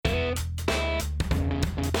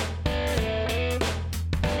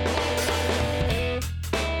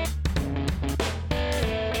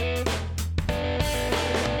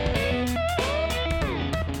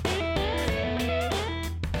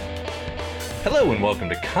Hello and welcome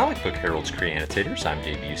to Comic Book Herald's Creannotators. I'm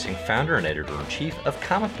Dave Busing, founder and editor-in-chief of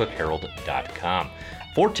comicbookherald.com.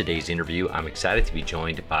 For today's interview, I'm excited to be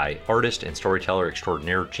joined by artist and storyteller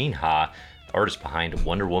extraordinaire Gene Ha, the artist behind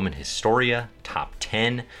Wonder Woman Historia, Top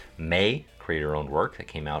 10, May, creator-owned work that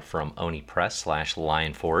came out from Oni Press /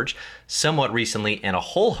 Lion Forge, somewhat recently, and a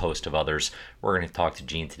whole host of others. We're going to talk to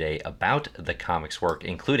Gene today about the comics work,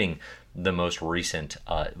 including the most recent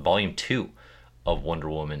Volume 2 of Wonder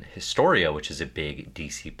Woman Historia, which is a big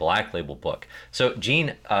DC Black Label book. So,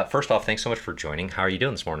 Gene, first off, thanks so much for joining. How are you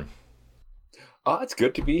doing this morning? It's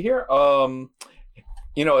good to be here.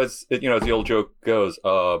 As the old joke goes,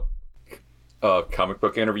 comic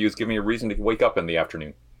book interviews give me a reason to wake up in the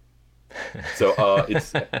afternoon. So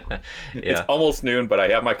it's almost noon, but I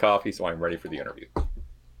have my coffee, so I'm ready for the interview.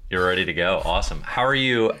 You're ready to go. Awesome. How are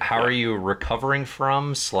you recovering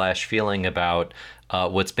from / feeling about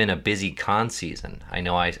what's been a busy con season? I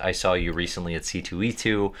know I saw you recently at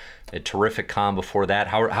C2E2, a terrific con before that.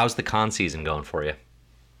 How's the con season going for you?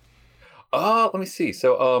 Let me see.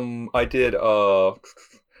 So I did I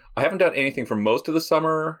haven't done anything for most of the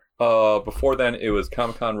summer. Before then it was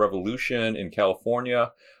Comic-Con Revolution in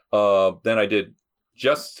California. Then I did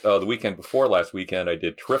just the weekend before last weekend, I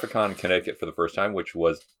did Terrificon in Connecticut for the first time, which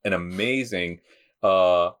was an amazing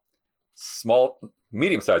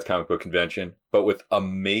medium-sized comic book convention, but with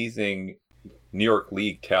amazing New York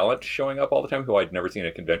League talent showing up all the time who I'd never seen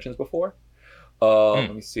at conventions before.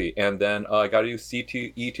 Let me see. And then I got to do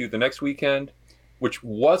C2E2 the next weekend, which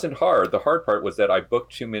wasn't hard. The hard part was that I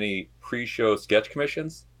booked too many pre-show sketch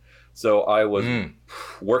commissions. So I was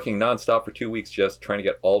working nonstop for 2 weeks just trying to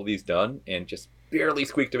get all of these done and just barely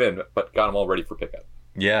squeaked them in, but got them all ready for pickup.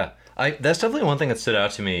 Yeah, that's definitely one thing that stood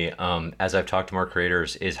out to me as I've talked to more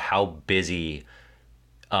creators is how busy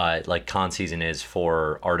con season is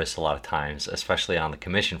for artists a lot of times, especially on the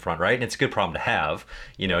commission front, right? And it's a good problem to have.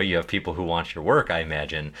 You know, you have people who want your work, I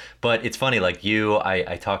imagine. But it's funny, like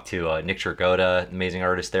I talked to Nick Jergoda, amazing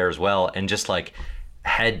artist there as well, and just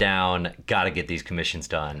head down, got to get these commissions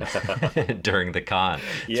done during the con.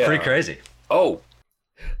 It's pretty crazy. Oh,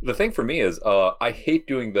 the thing for me is I hate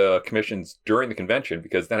doing the commissions during the convention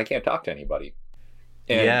because then I can't talk to anybody.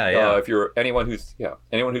 And if you're anyone who's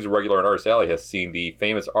a regular in Artist Alley has seen the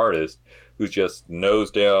famous artist who's just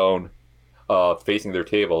nose down, facing their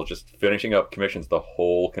table, just finishing up commissions the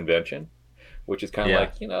whole convention, which is kind of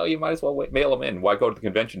you might as well mail them in. Why go to the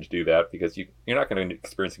convention to do that? Because you're not going to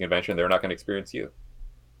experience the convention. They're not going to experience you.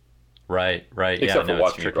 Right. Except for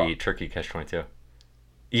watching it's tricky catch-22.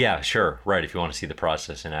 Yeah, sure. Right. If you want to see the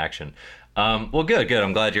process in action. Well, good.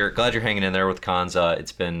 I'm glad you're hanging in there with cons.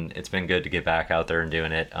 It's been good to get back out there and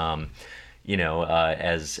doing it.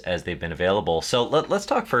 As they've been available. So let's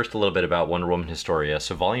talk first a little bit about Wonder Woman Historia.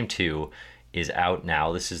 So Volume 2 is out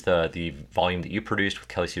now. This is the volume that you produced with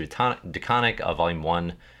Kelly Sue DeConnick. Volume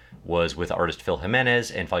 1 was with artist Phil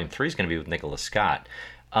Jimenez, and Volume 3 is going to be with Nicholas Scott.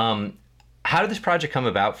 How did this project come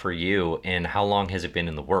about for you, and how long has it been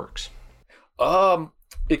in the works?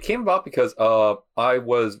 It came about because I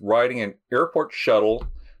was riding an airport shuttle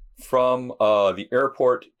from the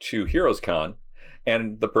airport to Heroes Con,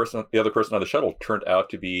 and the other person on the shuttle turned out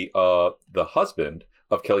to be the husband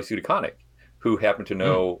of Kelly Sue DeConnick, who happened to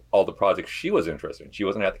know all the projects she was interested in. She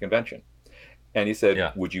wasn't at the convention. And he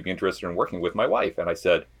said, would you be interested in working with my wife? And I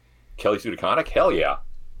said, Kelly Sue DeConnick? Hell yeah.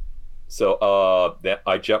 So then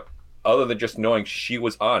I jumped. Other than just knowing she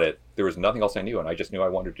was on it, there was nothing else I knew, and I just knew I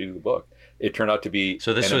wanted to do the book. It turned out to be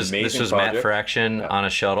this was project. Matt Fraction on a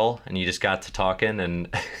shuttle, and you just got to talking, and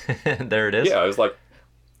there it is. Yeah, I was like,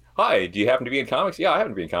 "Hi, do you happen to be in comics?" "Yeah, I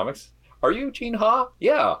happen to be in comics." "Are you Gene Ha?"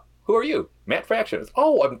 "Yeah." "Who are you?" "Matt Fraction."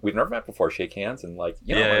 We've never met before. Shake hands, and my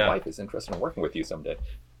wife is interested in working with you someday.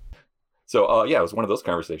 So it was one of those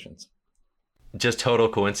conversations. Just total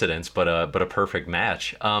coincidence, but a perfect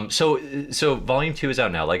match. So Volume 2 is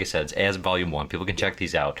out now. Like I said, it's as Volume 1. People can check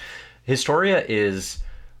these out. Historia is,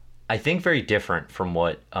 I think, very different from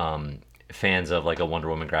what fans of a Wonder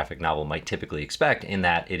Woman graphic novel might typically expect, in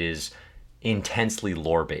that it is intensely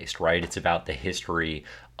lore-based, right? It's about the history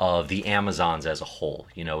of the Amazons as a whole.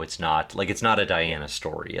 You know, it's not a Diana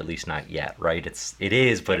story, at least not yet, right? It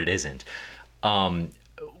is, but it isn't.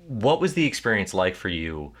 What was the experience like for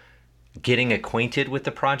you getting acquainted with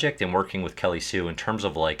the project and working with Kelly Sue in terms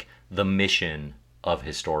of the mission of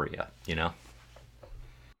Historia, you know?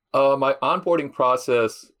 My onboarding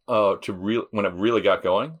process when it really got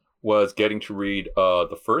going was getting to read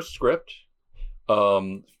the first script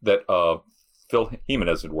that Phil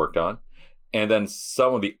Jimenez had worked on, and then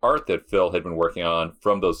some of the art that Phil had been working on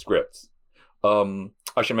from those scripts. I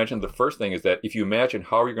should mention the first thing is that if you imagine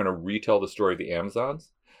how you're going to retell the story of the Amazons,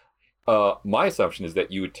 My assumption is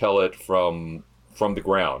that you would tell it from the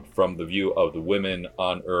ground, from the view of the women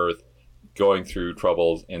on Earth going through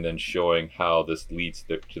troubles, and then showing how this leads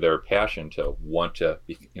to their passion to want to,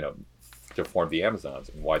 to form the Amazons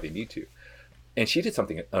and why they need to. And she did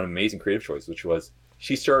something, an amazing creative choice, which was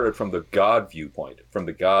she started from the god viewpoint, from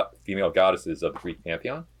the female goddesses of the Greek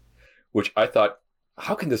pantheon, which I thought,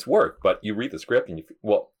 how can this work? But you read the script and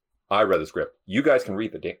I read the script. You guys can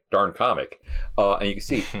read the darn comic, and you can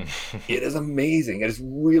see it is amazing. It is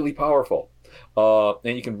really powerful,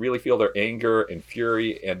 and you can really feel their anger and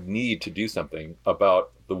fury and need to do something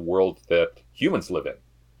about the world that humans live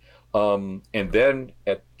in. And then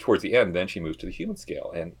towards the end, then she moves to the human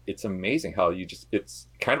scale, and it's amazing how it's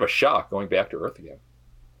kind of a shock going back to Earth again.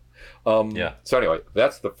 Yeah. So anyway,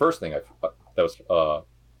 that's the first thing that was a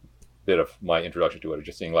bit of my introduction to it,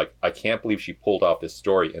 just seeing like, I can't believe she pulled off this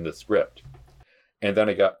story in the script. And then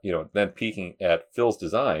I got, then peeking at Phil's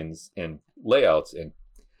designs and layouts and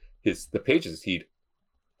the pages he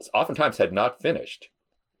oftentimes had not finished.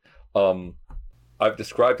 I've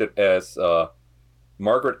described it as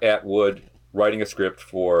Margaret Atwood writing a script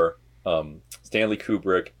for Stanley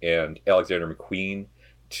Kubrick and Alexander McQueen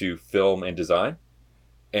to film and design.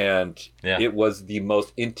 And It was the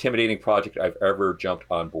most intimidating project I've ever jumped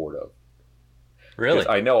on board of. Really?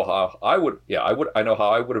 Because I know how I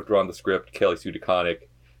would have drawn the script Kelly Sue DeConnick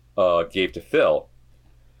gave to Phil,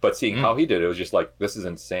 but seeing how he did it was just like, this is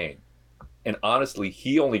insane. And honestly,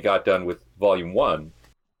 he only got done with Volume 1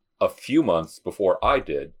 a few months before I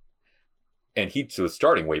did, and he was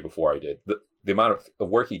starting way before I did. The amount of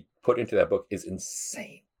work he put into that book is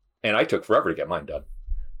insane, and I took forever to get mine done.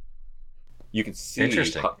 You can see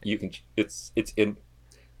how, it's in.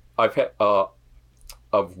 I've had a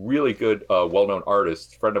really good well-known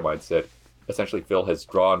artist friend of mine said essentially Phil has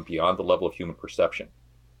drawn beyond the level of human perception.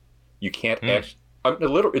 You can't actually,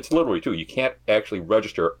 it's literally true, you can't actually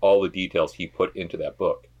register all the details he put into that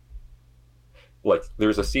book. Like,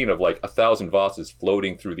 there's a scene of like 1,000 vases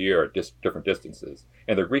floating through the air at different distances,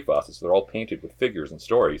 and they're Greek vases, so they're all painted with figures and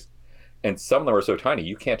stories, and some of them are so tiny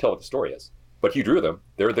you can't tell what the story is. But he drew them.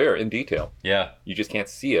 They're there in detail. Yeah. You just can't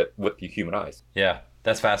see it with the human eyes. Yeah,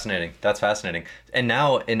 that's fascinating. And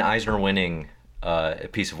now an Eisner-winning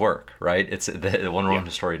piece of work, right? It's the Wonder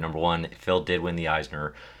Woman story #1. Phil did win the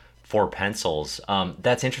Eisner for pencils.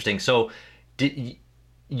 That's interesting. So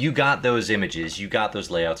you got those images, you got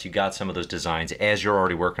those layouts, you got some of those designs as you're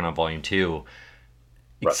already working on Volume 2.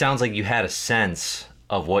 It sounds like you had a sense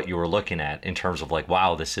of what you were looking at in terms of like,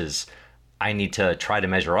 wow, I need to try to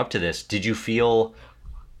measure up to this. Did you feel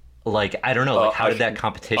like, I don't know, like how did that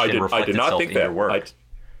competition reflect itself in your work?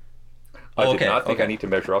 I did not think I need to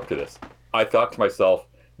measure up to this. I thought to myself,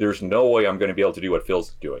 there's no way I'm going to be able to do what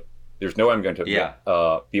Phil's doing. There's no way I'm going to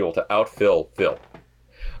be able to out-Phil Phil.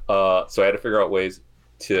 So I had to figure out ways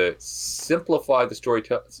to simplify the story,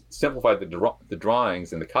 simplify the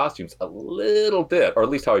drawings and the costumes a little bit, or at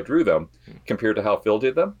least how I drew them, compared to how Phil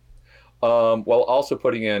did them, while also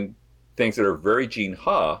putting in things that are very Gene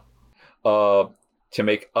Ha to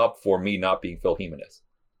make up for me not being Phil Jimenez.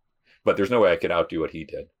 But there's no way I could outdo what he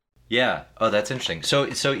did. Yeah. Oh, that's interesting.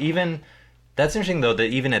 So even that's interesting though, that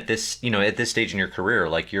even at this stage in your career,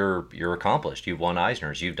 like you're accomplished. You've won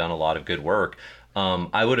Eisners. You've done a lot of good work.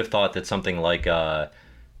 I would have thought that something like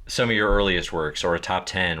some of your earliest works or a top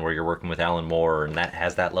 10 where you're working with Alan Moore and that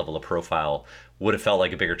has that level of profile would have felt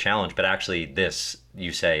like a bigger challenge. But actually this,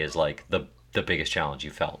 you say, is like the biggest challenge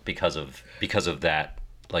you felt because of that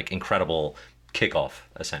like incredible kickoff,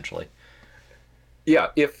 essentially. Yeah,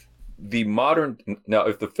 if the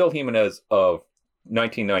Phil Jimenez of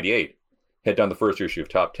 1998 had done the first issue of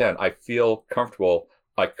Top 10, I feel comfortable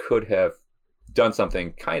I could have done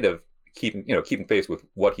something kind of keeping pace with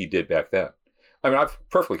what he did back then. I mean, I'm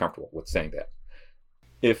perfectly comfortable with saying that.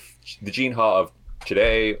 If the Gene Ha of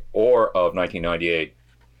today or of 1998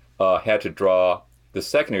 had to draw the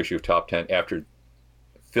second issue of Top 10 after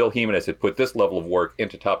Phil Jimenez had put this level of work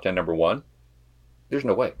into Top 10 #1, there's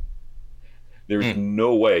no way. There's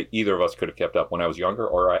no way either of us could have kept up when I was younger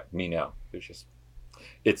or me now.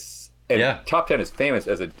 Top 10 is famous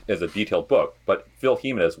as a detailed book, but Phil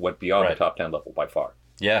Jimenez went beyond the Top 10 level by far.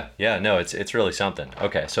 Yeah, no, it's really something.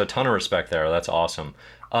 Okay, so a ton of respect there. That's awesome.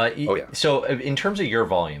 So in terms of your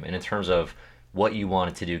volume and in terms of what you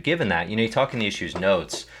wanted to do, given that, you talk in the issue's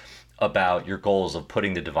notes about your goals of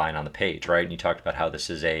putting the divine on the page, right? And you talked about how this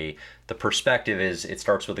is the perspective is, it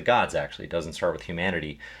starts with the gods, actually. It doesn't start with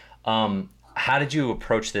humanity. How did you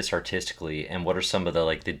approach this artistically, and what are some of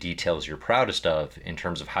the details you're proudest of in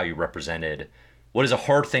terms of how you represented what is a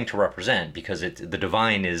hard thing to represent, because the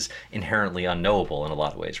divine is inherently unknowable in a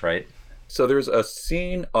lot of ways, right? So there's a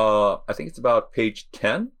scene, I think it's about page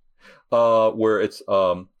 10, where it's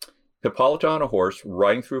Hippolyta on a horse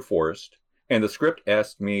riding through a forest, and the script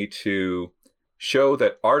asked me to show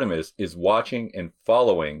that Artemis is watching and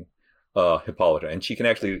following Hippolyta, and she can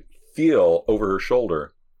actually feel over her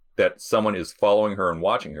shoulder that someone is following her and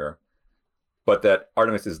watching her, but that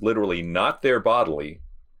Artemis is literally not there bodily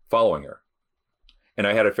following her. And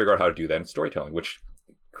I had to figure out how to do that in storytelling, which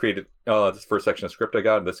created this first section of script I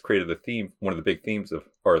got. And this created the theme, one of the big themes of,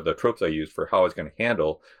 or the tropes I used for how I was going to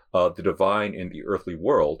handle the divine in the earthly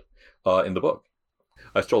world in the book.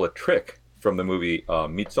 I stole a trick from the movie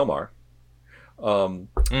Midsommar,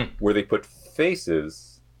 where they put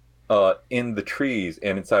faces in the trees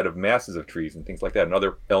and inside of masses of trees and things like that, and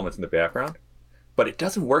other elements in the background. But it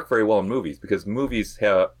doesn't work very well in movies, because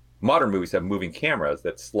modern movies have moving cameras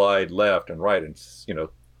that slide left and right and, you know,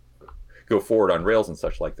 go forward on rails and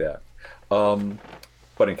such like that.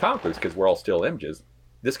 But in comic books, because we're all still images,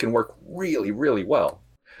 this can work really, really well.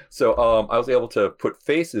 So I was able to put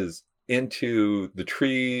faces into the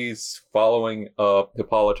trees, following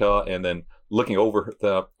Hippolyta, and then looking over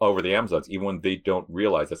the Amazons, even when they don't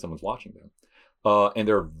realize that someone's watching them. And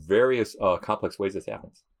there are various complex ways this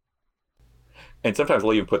happens. And sometimes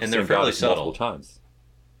they'll even put the same goddess multiple times.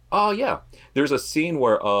 Oh, yeah. There's a scene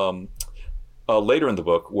where, later in the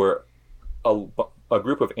book, where a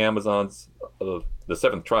group of Amazons of the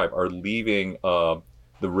seventh tribe are leaving the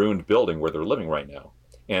ruined building where they're living right now,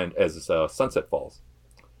 and as sunset falls.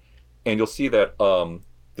 And you'll see that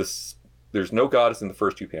there's no goddess in the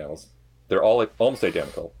first two panels. They're all almost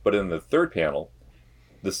identical. But in the third panel,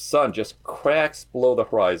 the sun just cracks below the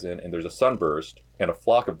horizon, and there's a sunburst, and a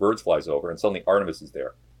flock of birds flies over, and suddenly Artemis is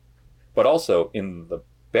there. But also, in the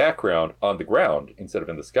background, on the ground, instead of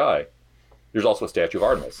in the sky, there's also a statue of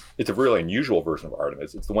Artemis. It's a really unusual version of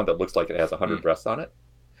Artemis. It's the one that looks like it has 100 breasts on it,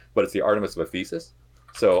 but it's the Artemis of Ephesus.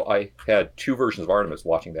 So I had two versions of Artemis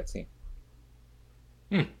watching that scene.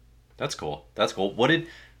 That's cool. That's cool.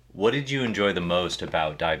 What did you enjoy the most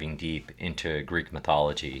about diving deep into Greek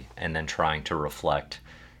mythology and then trying to reflect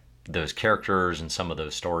those characters and some of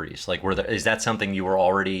those stories? Like, is that something you were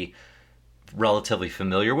already relatively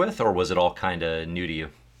familiar with, or was it all kind of new to you?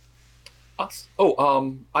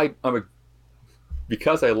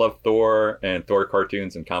 Because I love Thor and Thor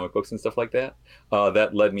cartoons and comic books and stuff like that,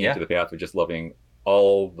 that led me into the path of just loving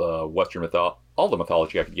all the Western all the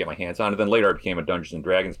mythology I could get my hands on. And then later I became a Dungeons and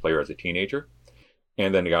Dragons player as a teenager.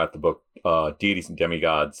 And then I got the book, Deities and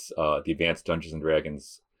Demigods, the Advanced Dungeons and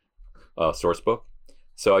Dragons source book.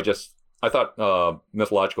 So I thought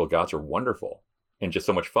mythological gods are wonderful and just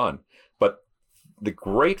so much fun. But the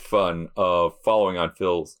great fun of following on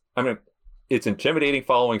it's intimidating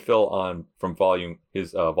following Phil from volume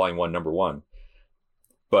 1, number 1.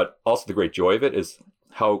 But also the great joy of it is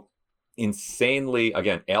how insanely,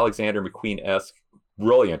 again, Alexander McQueen-esque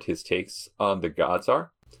brilliant his takes on the gods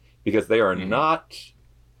are, because they are not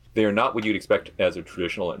what you'd expect as a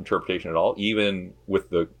traditional interpretation at all, even with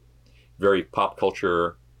the very pop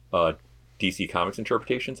culture DC Comics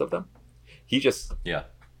interpretations of them. He just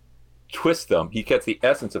twists them. He gets the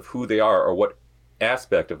essence of who they are, or what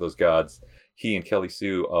aspect of those gods he and Kelly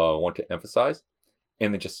Sue want to emphasize,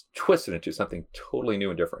 and then just twist it into something totally new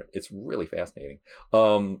and different. It's really fascinating.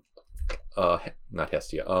 Not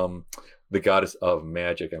Hestia. The goddess of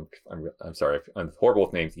magic. I'm sorry. I'm horrible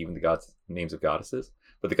with names, even the names of goddesses.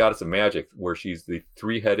 But the goddess of magic, where she's the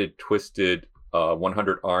 3-headed, twisted,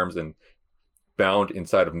 100 arms and bound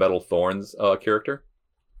inside of metal thorns character.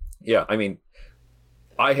 Yeah, I mean,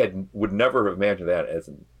 would never have imagined that as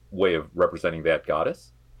a way of representing that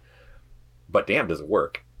goddess. But damn, does it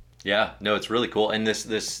work? Yeah, no, it's really cool. And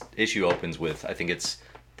this issue opens with, I think it's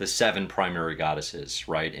the 7 primary goddesses,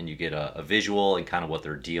 right? And you get a visual and kind of what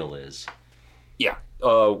their deal is. Yeah,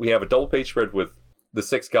 we have a double page spread with the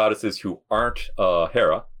 6 goddesses who aren't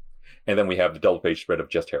Hera, and then we have the double page spread of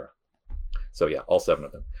just Hera. So yeah, all 7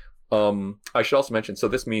 of them. I should also mention, so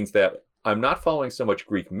this means that I'm not following so much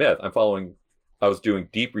Greek myth. I was doing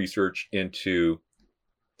deep research into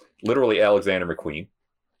literally Alexander McQueen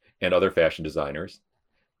and other fashion designers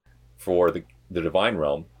for the divine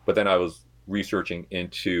realm, but then I was researching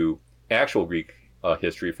into actual Greek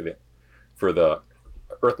history for the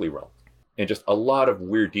earthly realm, and just a lot of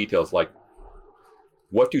weird details, like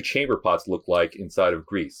what do chamber pots look like inside of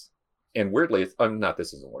Greece? And weirdly,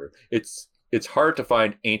 this isn't weird. It's hard to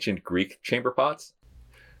find ancient Greek chamber pots,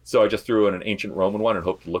 so I just threw in an ancient Roman one and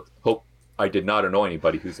hope I did not annoy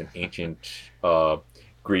anybody who's an ancient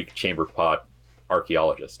Greek chamber pot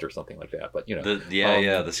archaeologist or something like that. But you know,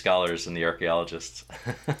 the scholars and the archaeologists.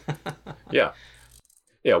 Yeah.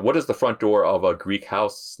 Yeah, what does the front door of a Greek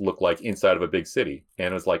house look like inside of a big city?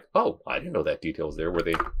 And it was like, oh, I didn't know that detail was there. Where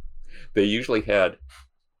they usually had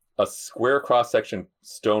a square cross section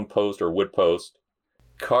stone post or wood post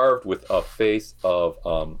carved with a face of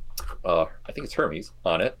I think it's Hermes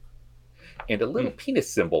on it, and a little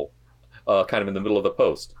penis symbol, kind of in the middle of the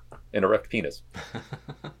post, an erect penis.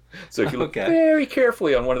 So if you look very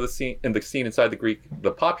carefully on one of the scene inside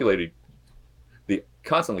the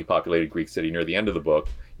constantly populated Greek city near the end of the book,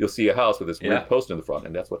 you'll see a house with this weird post in the front,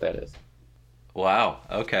 and that's what that is. Wow.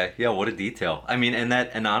 Okay. Yeah. What a detail. I mean,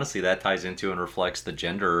 and honestly, that ties into and reflects the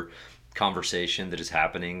gender conversation that is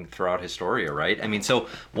happening throughout Historia, right? I mean, so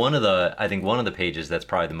I think one of the pages that's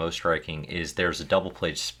probably the most striking is there's a double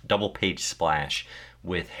page splash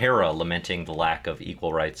with Hera lamenting the lack of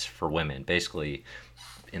equal rights for women, basically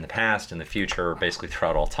in the past, in the future, basically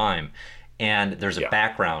throughout all time. And there's a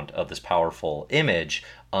background of this powerful image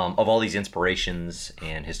of all these inspirations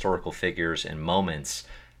and historical figures and moments.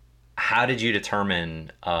 How did you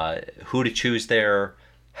determine who to choose there,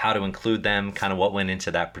 how to include them, kind of what went into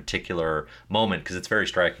that particular moment? Because it's very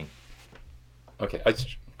striking. Okay,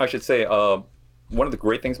 I should say one of the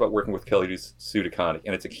great things about working with Kelly Sue DeConnick,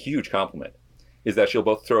 and it's a huge compliment, is that she'll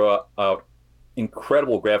both throw out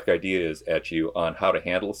incredible graphic ideas at you on how to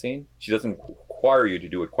handle a scene. She doesn't require you to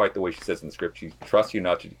do it quite the way she says in the script. She trusts you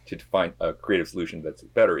not to find a creative solution that's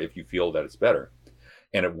better if you feel that it's better,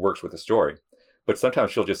 and it works with the story. But sometimes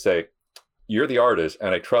she'll just say, you're the artist,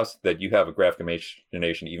 and I trust that you have a graphic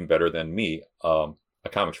imagination even better than me, a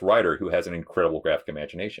comics writer who has an incredible graphic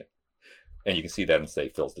imagination. And you can see that in, say,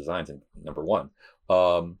 Phil's designs in number 1.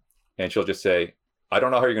 And she'll just say, I don't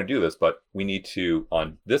know how you're going to do this, but we need to,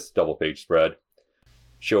 on this double-page spread,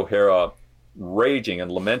 show Hera raging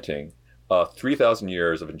and lamenting 3,000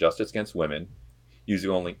 years of injustice against women,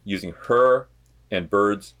 using her and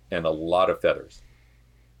birds and a lot of feathers.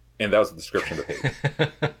 And that was the description of the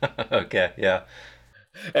page. Okay, yeah.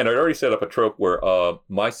 And I'd already set up a trope where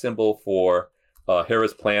my symbol for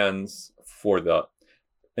Hera's plans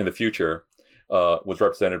in the future was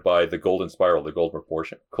represented by the golden spiral, the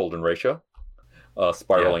golden ratio,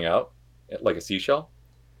 spiraling out like a seashell.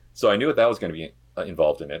 So I knew that was going to be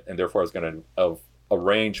involved in it, and therefore I was going to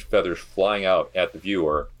arrange feathers flying out at the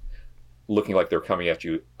viewer, looking like they're coming at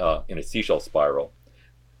you in a seashell spiral.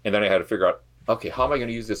 And then I had to figure out, okay, how am I going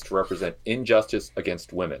to use this to represent injustice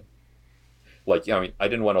against women? Like, I mean, I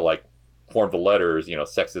didn't want to form the letters,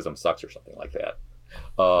 sexism sucks or something like that.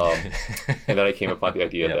 And then I came upon the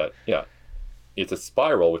idea that, it's a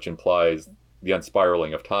spiral, which implies the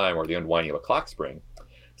unspiraling of time or the unwinding of a clock spring.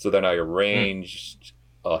 So then I arranged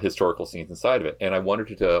historical scenes inside of it. And I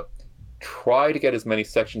wanted to try to get as many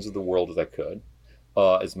sections of the world as I could,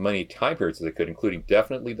 as many time periods as I could, including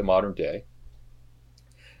definitely the modern day.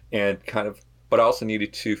 But I also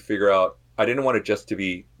needed to figure out, I didn't want it just to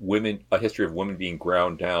be a history of women being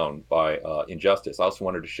ground down by injustice. I also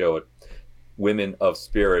wanted to show it women of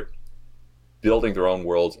spirit building their own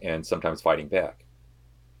worlds and sometimes fighting back.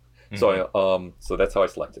 Mm-hmm. So that's how I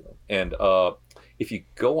selected them. And if you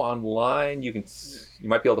go online, you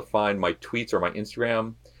might be able to find my tweets or my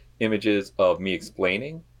Instagram images of me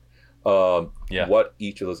explaining what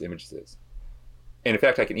each of those images is. And in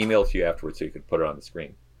fact, I can email it to you afterwards so you can put it on the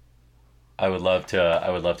screen. I would love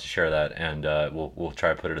to share that, and we'll try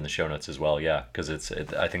to put it in the show notes as well. Yeah, because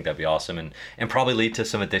I think that'd be awesome, and probably lead to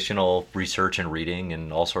some additional research and reading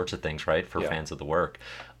and all sorts of things, right, for fans of the work,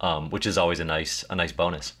 which is always a nice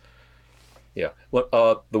bonus. Yeah.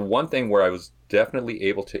 Well, the one thing where I was definitely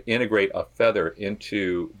able to integrate a feather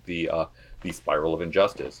into the spiral of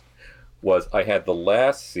injustice was I had the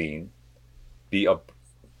last scene be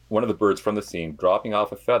one of the birds from the scene dropping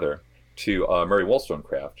off a feather to Mary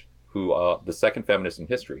Wollstonecraft, who the second feminist in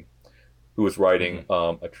history, who was writing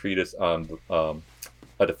a treatise on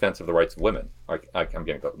a defense of the rights of women. I'm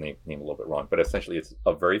getting the name a little bit wrong, but essentially it's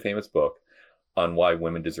a very famous book on why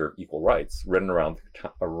women deserve equal rights, written around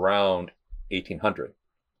 1800.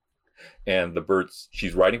 And the birds,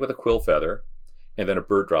 she's writing with a quill feather, and then a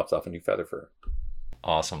bird drops off a new feather for her.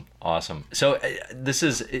 Awesome. So this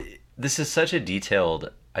is such a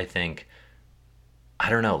detailed, I think, I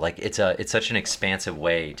don't know, like it's such an expansive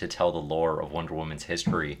way to tell the lore of Wonder Woman's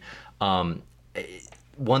history. One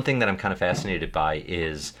thing that I'm kind of fascinated by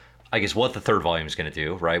is, I guess, what the third volume is going to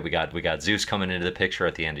do, right? We got Zeus coming into the picture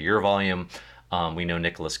at the end of your volume. We know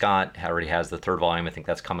Nicola Scott already has the third volume. I think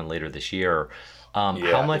that's coming later this year.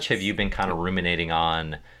 How much have you been kind of ruminating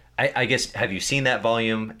on? I guess, have you seen that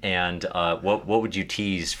volume? And what would you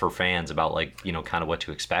tease for fans about, kind of what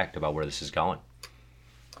to expect about where this is going?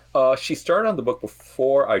 She started on the book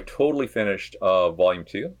before I totally finished volume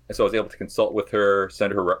two, and so I was able to consult with her,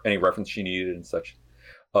 send her any reference she needed and such.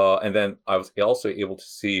 And then I was also able to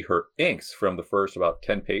see her inks from the first about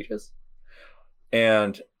 10 pages.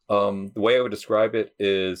 And the way I would describe it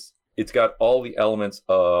is it's got all the elements,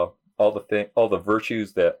 all the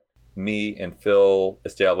virtues that me and Phil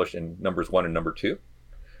established in numbers 1 and number 2.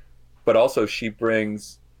 But also she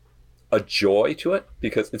brings a joy to it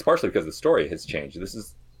because it's partially because the story has changed. This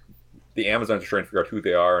is the Amazons are trying to figure out who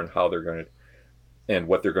they are and how they're going to and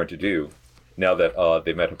what they're going to do now that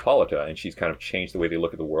they met Hippolyta, and she's kind of changed the way they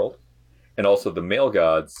look at the world. And also the male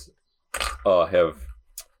gods have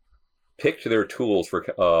picked their tools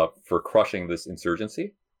for crushing this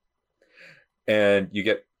insurgency. And you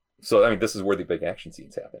get this is where the big action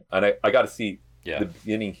scenes happen, and I got to see the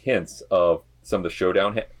beginning hints of some of the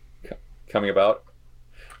showdown coming about.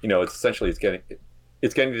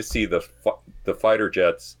 It's getting to see the fighter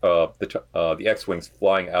jets, the X-wings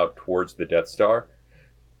flying out towards the Death Star,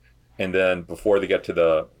 and then before they get to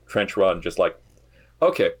the trench run, just like,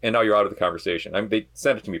 okay, and now you're out of the conversation. They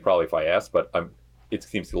sent it to me probably if I asked, but it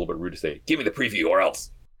seems a little bit rude to say, give me the preview or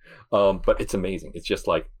else. But it's amazing. It's just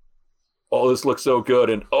like, oh, this looks so good,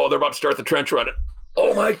 and oh, they're about to start the trench run.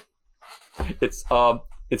 Oh my! It's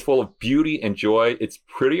full of beauty and joy. It's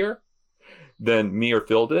prettier than me or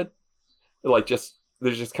Phil did.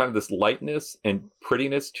 There's just kind of this lightness and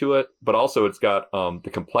prettiness to it, but also it's got the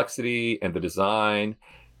complexity and the design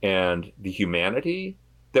and the humanity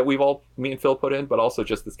that me and Phil put in, but also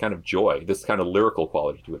just this kind of joy, this kind of lyrical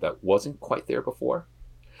quality to it that wasn't quite there before.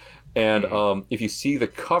 And if you see the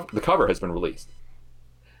cover has been released,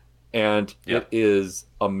 and it is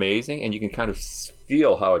amazing, and you can kind of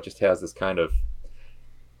feel how it just has this kind of,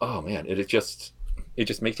 oh man, it just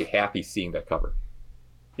makes you happy seeing that cover.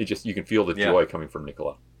 You can feel the joy coming from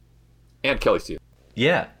Nicola and Kelly Sue.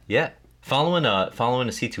 Yeah. Following a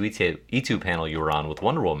C2E2 panel you were on with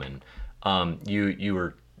Wonder Woman, you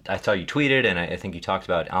were, I saw you tweeted, and I think you talked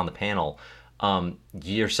about it on the panel.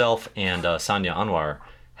 Yourself and Sanya Anwar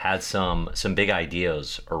had some big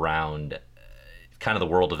ideas around kind of the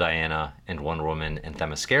world of Diana and Wonder Woman and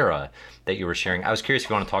Themyscira that you were sharing. I was curious if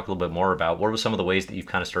you want to talk a little bit more about what were some of the ways that you've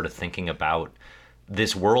kind of started thinking about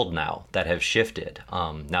this world now that have shifted,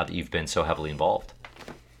 now that you've been so heavily involved.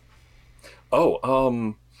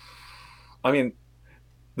 The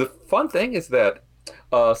fun thing is that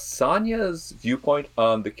Sanya's viewpoint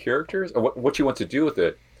on the characters, or what she wants to do with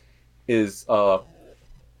it, is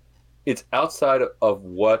it's outside of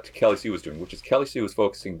what Kelly Sue was doing, which is Kelly Sue was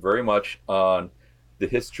focusing very much on the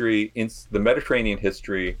history, the Mediterranean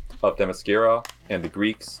history of Themyscira and the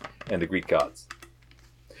Greeks and the Greek gods.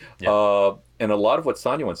 And a lot of what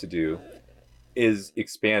Sanya wants to do is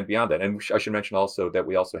expand beyond that. And I should mention also that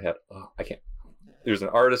we also had, there's an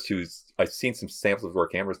artist I've seen some samples of her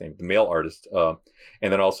camera's name, the male artist, and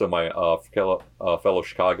then also my fellow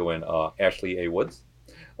Chicagoan, Ashley A. Woods.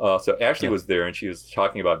 So Ashley was there, and she was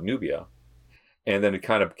talking about Nubia. And then it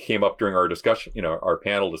kind of came up during our discussion, our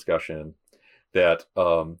panel discussion, that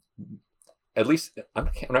at least, I'm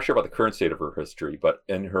not sure about the current state of her history, but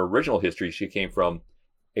in her original history, she came from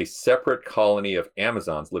a separate colony of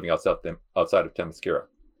Amazons living outside of Themyscira.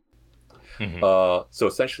 Mm-hmm. So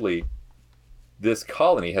essentially, this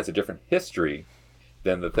colony has a different history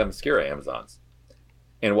than the Themyscira Amazons.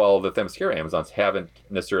 And while the Themyscira Amazons haven't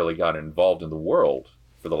necessarily gotten involved in the world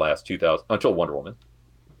for the last 2,000, until Wonder Woman,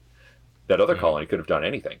 that other colony could have done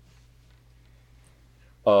anything.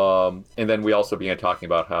 And then we also began talking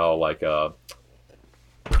about how,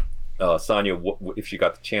 Sanya, if she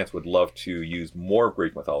got the chance, would love to use more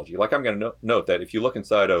Greek mythology. I'm going to note that if you look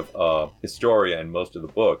inside of Historia and most of the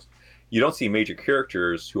books, you don't see major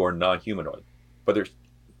characters who are non-humanoid. But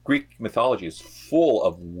Greek mythology is full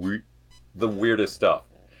of the weirdest stuff.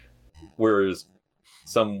 Whereas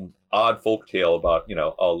some odd folktale about,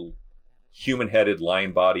 a human-headed,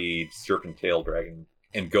 lion-bodied, serpent-tailed dragon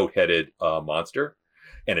and goat-headed monster,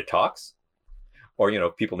 and it talks. Or,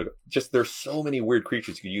 there's so many weird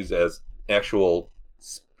creatures you can use as actual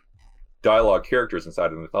dialogue characters inside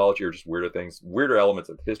of the mythology, or just weirder things, weirder elements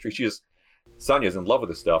of history. Sanya's in love with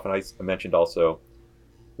this stuff. And I mentioned also,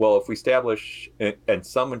 well, if we establish, and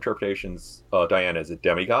some interpretations, Diana is a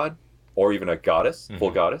demigod, or even a goddess,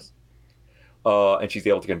 full goddess, and she's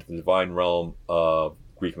able to get into the divine realm of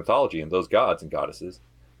Greek mythology and those gods and goddesses,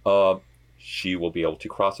 she will be able to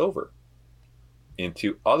cross over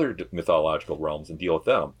into other mythological realms and deal with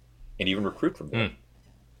them, and even recruit from them.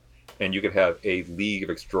 And you could have a League of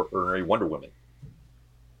Extraordinary Wonder Women,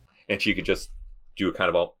 and she could just do a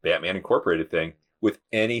kind of a Batman Incorporated thing with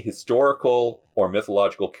any historical or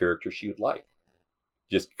mythological character she would like.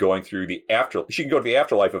 just going through the after. She can go to the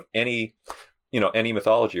afterlife of any, any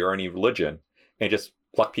mythology or any religion, and just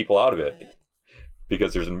pluck people out of it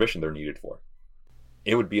because there's a mission they're needed for.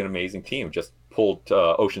 It would be an amazing team. Just pull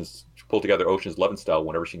together Ocean's 11 style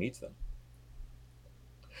whenever she needs them.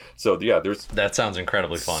 So yeah, that sounds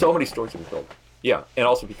incredibly fun. So many stories to be told. Yeah, and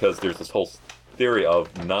also because there's this whole theory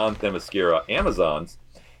of non-Themyscira Amazons.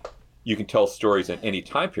 You can tell stories in any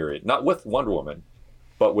time period, not with Wonder Woman,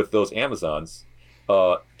 but with those Amazons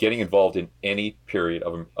getting involved in any period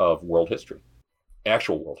of world history,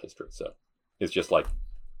 actual world history. So it's just like,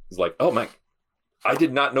 oh man, I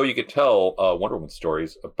did not know you could tell Wonder Woman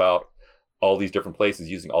stories about all these different places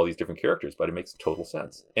using all these different characters, but it makes total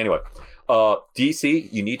sense. Anyway,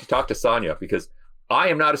 DC, you need to talk to Sonya, because I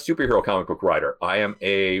am not a superhero comic book writer. I am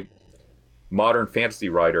a modern fantasy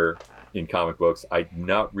writer in comic books. I'm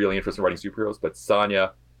not really interested in writing superheroes, but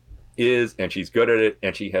Sonya is, and she's good at it,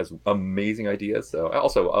 and she has amazing ideas. So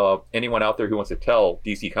also, anyone out there who wants to tell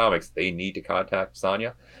DC Comics they need to contact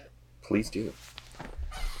Sonya, please do.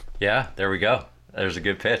 Yeah, there we go. There's a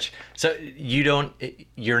good pitch. So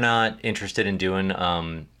you're not interested in doing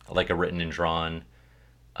like a written and drawn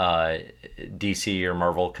DC or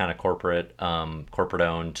Marvel kind of corporate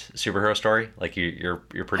owned superhero story? Like you're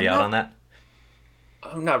pretty out on that?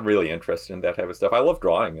 I'm not really interested in that type of stuff. I love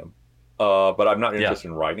drawing them, but I'm not interested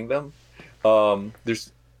in writing them.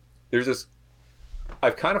 There's this.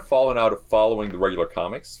 I've kind of fallen out of following the regular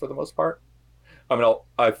comics for the most part. I mean,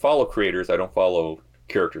 I follow creators. I don't follow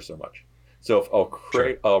characters so much. So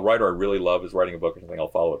if a writer I really love is writing a book or something, I'll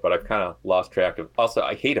follow it. But I've kind of lost track of. Also,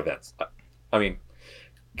 I hate events. I mean,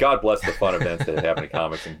 God bless the fun events that happen in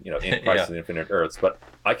comics and in Crisis on Infinite Earths. But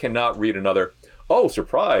I cannot read another. Oh,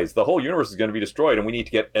 surprise! The whole universe is going to be destroyed, and we need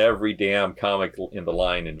to get every damn comic in the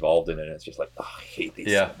line involved in it. And it's just like, I hate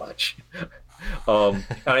these so much. And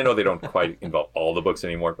I know they don't quite involve all the books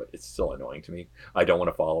anymore, but it's still annoying to me. I don't want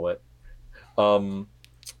to follow it.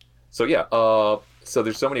 So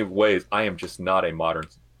there's so many ways. I am just not a modern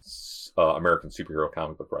American superhero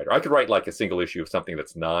comic book writer. I could write like a single issue of something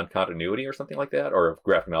that's non-continuity or something like that, or a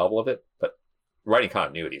graphic novel of it, but writing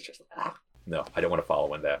continuity is just no. I don't want to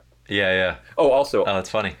follow in that. Yeah. Oh, that's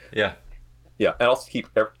funny. Yeah, and also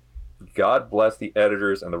God bless the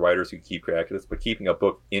editors and the writers who keep track of this, but keeping a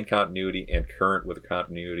book in continuity and current with the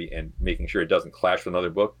continuity and making sure it doesn't clash with another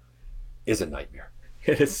book is a nightmare.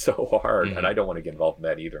 It is so hard, and I don't want to get involved in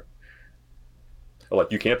that either. Like,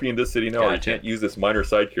 you can't be in this city now, or you can't use this minor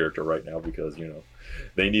side character right now because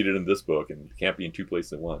they need it in this book, and you can't be in two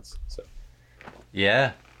places at once. So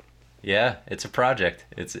yeah, it's a project.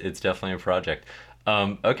 It's definitely a project.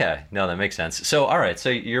 Okay, no, that makes sense. So all right, so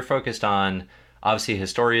you're focused on, obviously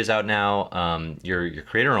Historia is out now. Your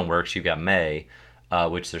creator-owned works. You've got May,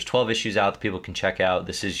 which there's 12 issues out that people can check out.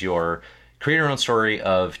 This is your creator-owned story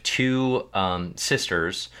of two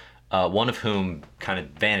sisters. One of whom kind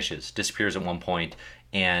of disappears at one point,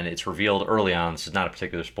 and it's revealed early on, this is not a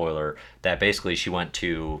particular spoiler, that basically she went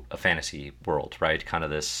to a fantasy world, right? Kind of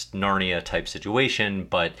this Narnia type situation,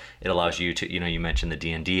 but it allows you to, you mentioned the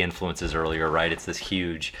D&D influences earlier, right? It's this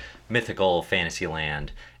huge mythical fantasy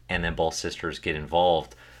land, and then both sisters get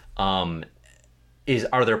involved. Are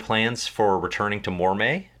there plans for returning to more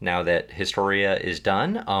May now that Historia is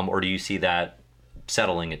done, or do you see that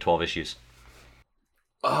settling at 12 issues?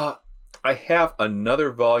 I have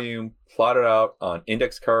another volume plotted out on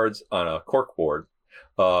index cards on a cork board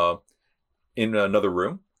in another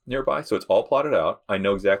room nearby. So it's all plotted out. I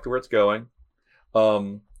know exactly where it's going.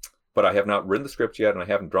 But I have not written the script yet, and I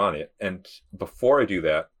haven't drawn it. And before I do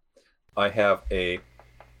that, I have a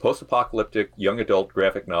post-apocalyptic young adult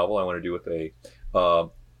graphic novel I want to do with a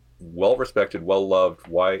well-respected, well-loved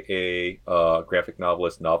YA graphic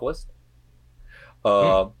novelist.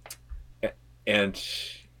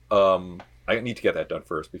 I need to get that done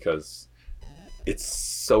first because it's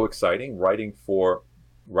so exciting writing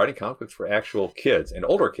comic books for actual kids and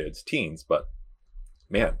older kids, teens. But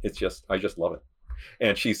man, I just love it.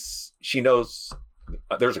 And she knows.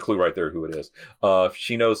 There's a clue right there who it is.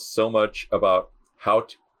 She knows so much about how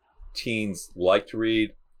teens like to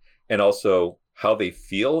read, and also how they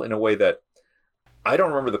feel in a way that I don't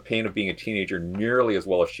remember the pain of being a teenager nearly as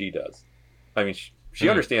well as she does. I mean. She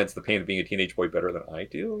understands the pain of being a teenage boy better than I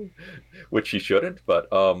do, which she shouldn't. But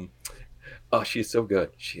she is so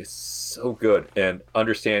good. She is so good, and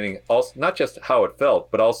understanding also not just how it felt,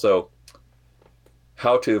 but also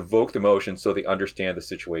how to evoke the emotion so they understand the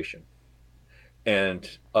situation. And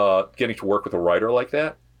getting to work with a writer like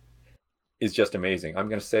that is just amazing. I'm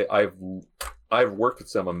going to say I've worked with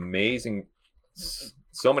so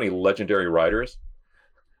many legendary writers,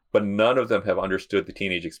 but none of them have understood the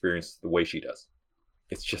teenage experience the way she does.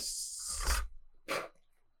 it's just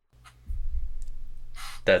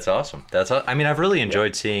That's awesome. I mean, I've really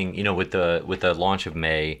enjoyed seeing, with the launch of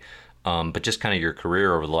May, but just kind of your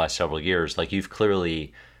career over the last several years, like you've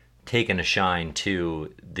clearly taken a shine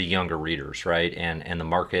to the younger readers, right? And the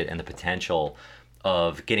market and the potential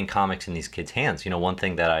of getting comics in these kids' hands. One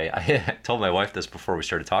thing that I told my wife this before we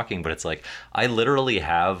started talking, but it's like I literally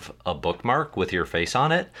have a bookmark with your face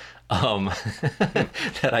on it,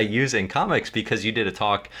 that I use in comics because you did a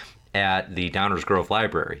talk at the Downers Grove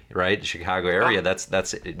Library, right? The Chicago area.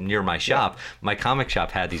 That's near my shop. Yeah. My comic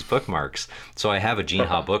shop had these bookmarks. So I have a Gene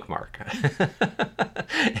Ha bookmark.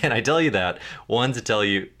 And I tell you that, one, to tell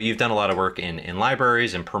you, you've done a lot of work in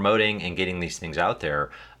libraries and promoting and getting these things out there.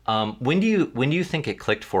 When do you think it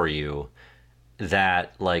clicked for you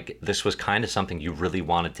that like this was kind of something you really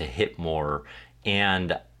wanted to hit more?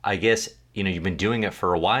 And I guess, you've been doing it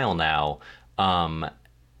for a while now.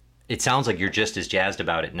 It sounds like you're just as jazzed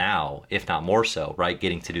about it now, if not more so, right?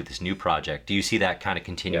 Getting to do this new project. Do you see that kind of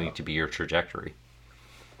continuing to be your trajectory?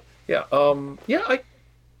 Yeah. I mean,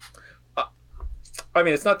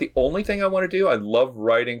 it's not the only thing I want to do. I love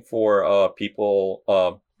writing for people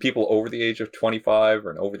over the age of 25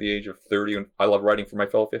 and over the age of 30. And I love writing for my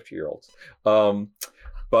fellow 50-year-olds.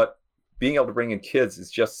 But being able to bring in kids is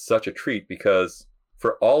just such a treat because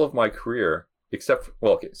for all of my career, so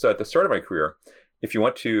at the start of my career, if you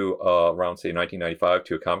went to around, say, 1995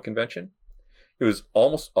 to a comic convention, it was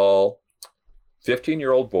almost all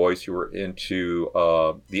 15-year-old boys who were into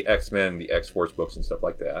the X-Men, the X-Force books and stuff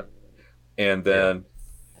like that. And then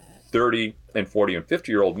 30 and 40 and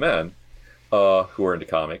 50-year-old men who were into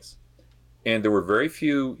comics. And there were very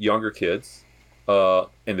few younger kids and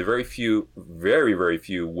the very few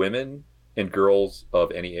women and girls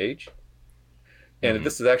of any age. And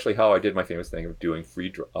this is actually how I did my famous thing of doing free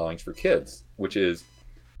drawings for kids, which is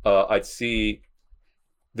I'd see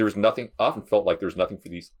there was nothing, often felt like there was nothing for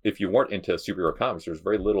these. If you weren't into superhero comics, there was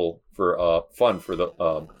very little for fun for the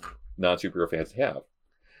non-superhero fans to have.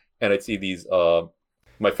 And I'd see these,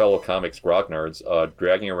 my fellow comics grognards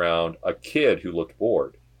dragging around a kid who looked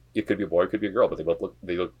bored. It could be a boy, it could be a girl, but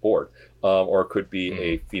they looked bored. Or it could be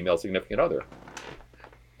a female significant other.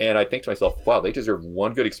 And I think to myself, wow, they deserve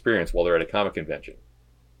one good experience while they're at a comic convention.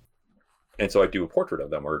 And so I do a portrait of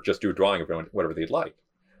them or just do a drawing of them, whatever they'd like.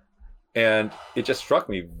 And it just struck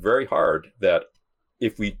me very hard that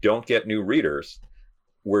if we don't get new readers,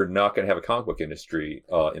 we're not going to have a comic book industry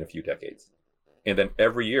in a few decades. And then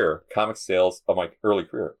every year, comic sales of my early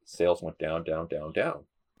career, sales went down, down, down, down,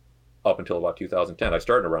 up until about 2010. I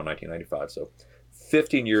started around 1995, so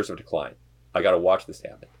 15 years of decline. I got to watch this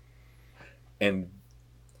happen. And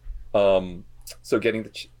so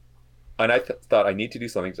and I thought I need to do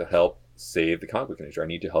something to help save the comic book industry. I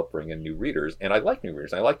need to help bring in new readers, and I like new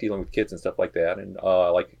readers. I like dealing with kids and stuff like that, and I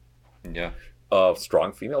like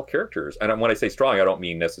strong female characters. And when I say strong, I don't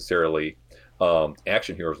mean necessarily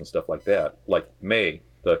action heroes and stuff like that. Like May,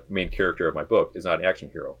 the main character of my book, is not an action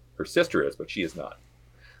hero. Her sister is, but she is not.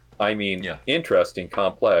 I mean, interesting,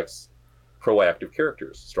 complex, proactive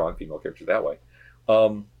characters, strong female characters that way.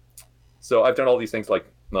 So I've done all these things like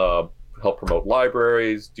help promote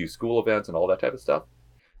libraries, do school events, and all that type of stuff.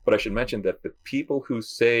 But I should mention that the people who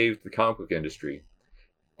saved the comic book industry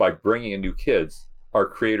by bringing in new kids are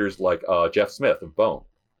creators like Jeff Smith of Bone,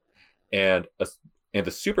 and the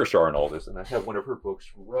superstar in all this. And I have one of her books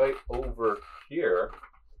right over here.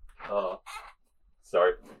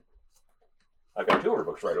 Sorry, I've got two of her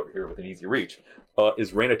books right over here with an easy reach.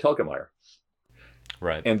 Is Raina Telgemeier.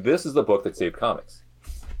 Right. And this is the book that saved comics.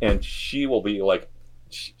 And she will be like,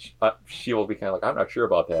 she will be kind of like, I'm not sure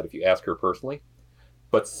about that if you ask her personally.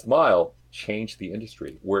 But Smile changed the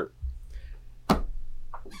industry, where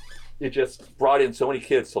it just brought in so many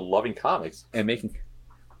kids to loving comics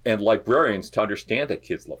and librarians to understand that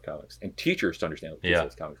kids love comics and teachers to understand that kids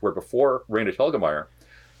love comics. Where before Raina Telgemeier,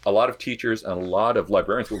 a lot of teachers and a lot of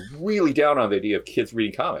librarians were really down on the idea of kids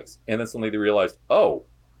reading comics. And then suddenly they realized, oh,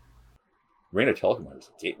 Raina Telgemeier is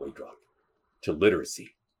a gateway drug to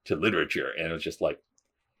literacy, to literature. And it was just like,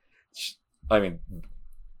 I mean,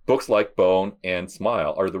 books like Bone and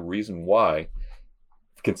Smile are the reason why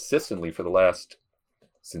consistently for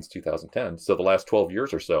since 2010, so the last 12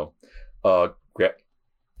 years or so,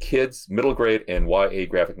 kids, middle grade and YA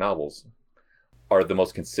graphic novels are the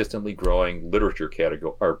most consistently growing literature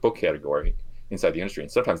category or book category inside the industry.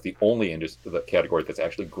 And sometimes the only the category that's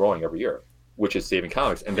actually growing every year, which is saving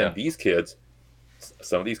comics. And then these kids,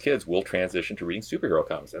 some of these kids will transition to reading superhero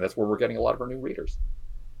comics. And that's where we're getting a lot of our new readers.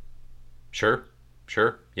 Sure.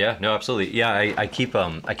 Sure. Yeah. No. Absolutely. Yeah. I keep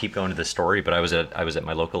going to this story, but I was at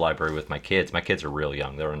my local library with my kids. My kids are real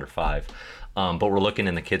young; they're under 5. But we're looking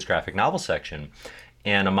in the kids graphic novel section,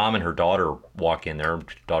 and a mom and her daughter walk in there. Her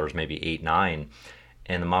daughter's maybe 8, 9,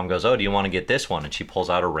 and the mom goes, "Oh, do you want to get this one?" And she pulls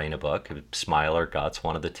out a Raina book, Smile or Guts,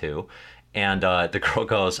 one of the two. And the girl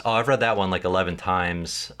goes, "Oh, I've read that one like 11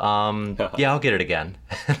 times. Yeah, I'll get it again."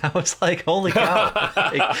 And I was like, "Holy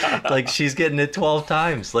cow!" Like she's getting it 12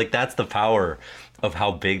 times. Like that's the power of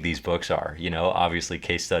how big these books are. You know, obviously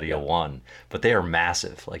case study of one, but they are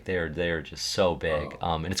massive. Like they are just so big.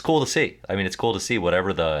 And it's cool to see. I mean, it's cool to see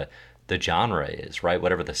whatever the genre is, right?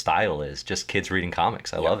 Whatever the style is, just kids reading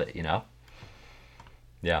comics. I love it. You know.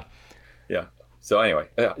 Yeah. Yeah. So anyway,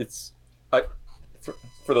 yeah, it's I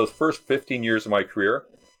for those first 15 years of my career,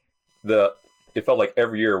 it felt like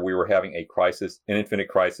every year we were having a crisis, an infinite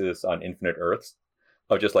crisis on infinite Earths.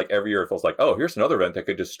 Of just like every year it feels like, oh, here's another event that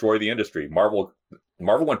could destroy the industry. Marvel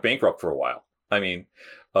went bankrupt for a while. I mean,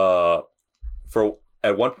 for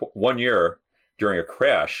at one year during a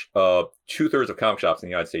crash, 2/3 of comic shops in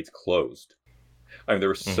the United States closed. I mean, there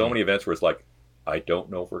were so many events where it's like, I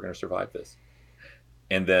don't know if we're going to survive this.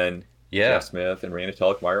 And then Jeff Smith and Raina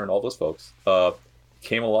Telgemeier and all those folks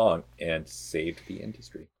came along and saved the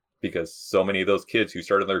industry because so many of those kids who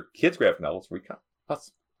started their kids' graphic novels were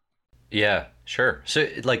us. Yeah, sure. So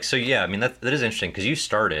yeah, I mean that is interesting because you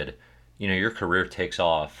started, you know, your career takes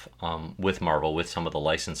off with Marvel with some of the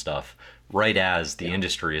licensed stuff right as the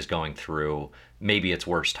industry is going through maybe its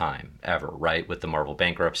worst time ever, right? With the Marvel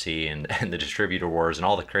bankruptcy and the distributor wars and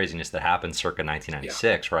all the craziness that happened circa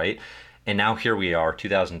 1996, right? And now here we are,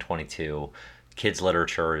 2022. Kids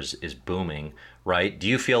literature is booming, right? Do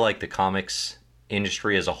you feel like the comics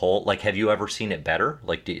industry as a whole, like have you ever seen it better?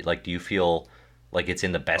 Like do you feel like it's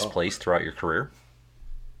in the best place throughout your career?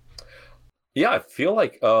 Yeah, I feel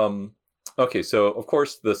like okay, so of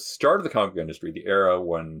course the start of the comic book industry, the era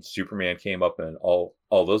when Superman came up and all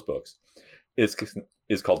those books is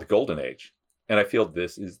called the Golden Age. And I feel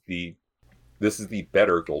this is the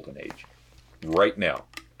better Golden Age right now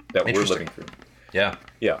that we're living through. Yeah.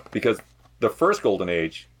 Yeah, because the first Golden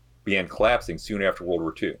Age began collapsing soon after World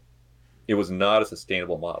War II. It was not a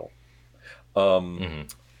sustainable model.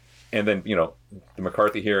 And then, you know, the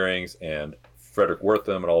McCarthy hearings and Frederick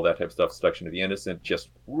Wertham and all that type of stuff, Seduction of the Innocent, just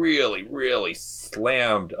really, really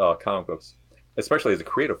slammed comic books, especially as a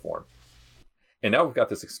creative form. And now we've got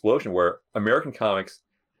this explosion where American comics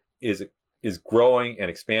is growing and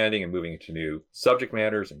expanding and moving into new subject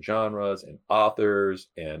matters and genres and authors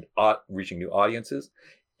and reaching new audiences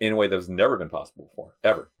in a way that's never been possible before,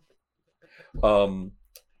 ever. And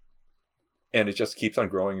it just keeps on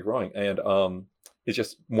growing and growing. And it's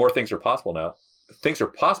just more things are possible now. Things are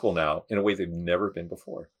possible now in a way they've never been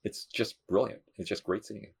before. It's just brilliant. It's just great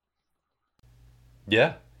seeing it.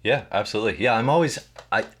 Yeah, absolutely. Yeah,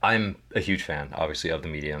 I'm a huge fan, obviously, of the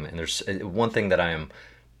medium. And there's one thing that I am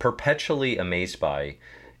perpetually amazed by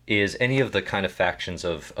is any of the kind of factions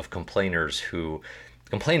of complainers who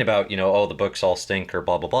complain about, you know, oh, the books all stink or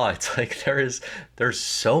blah, blah, blah. It's like there's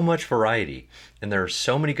so much variety and there are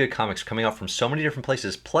so many good comics coming out from so many different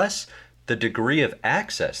places. Plus the degree of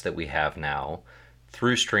access that we have now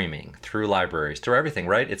through streaming, through libraries, through everything,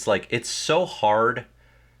 right? It's like, it's so hard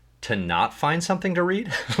to not find something to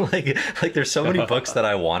read. like there's so many books that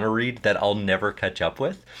I want to read that I'll never catch up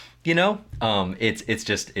with, you know? It's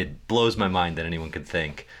just, it blows my mind that anyone could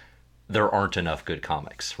think there aren't enough good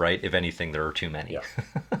comics, right? If anything, there are too many,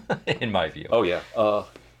 in my view. Oh, yeah.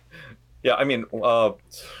 Yeah, I mean,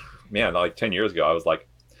 man, like 10 years ago, I was like,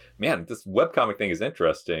 man, this webcomic thing is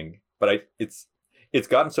interesting, but it's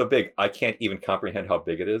gotten so big, I can't even comprehend how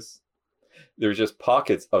big it is. There's just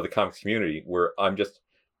pockets of the comics community where I'm just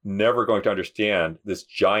never going to understand this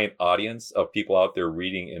giant audience of people out there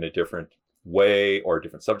reading in a different way or a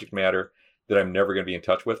different subject matter that I'm never going to be in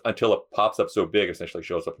touch with until it pops up so big, essentially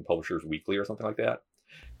shows up in Publishers Weekly or something like that.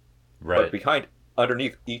 Right. But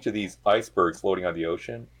underneath each of these icebergs floating on the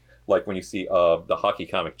ocean, like when you see the hockey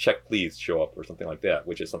comic Check Please show up or something like that,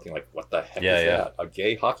 which is something like, what the heck is that? A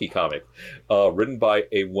gay hockey comic written by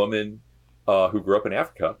a woman who grew up in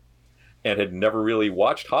Africa and had never really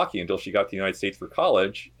watched hockey until she got to the United States for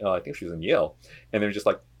college. I think she was in Yale. And they're just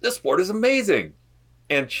like, this sport is amazing.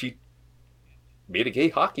 And she made a gay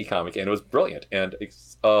hockey comic and it was brilliant. And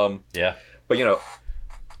but you know,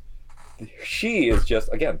 she is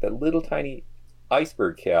just, again, that little tiny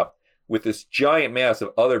iceberg cap with this giant mass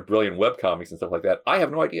of other brilliant webcomics and stuff like that I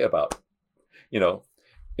have no idea about, you know,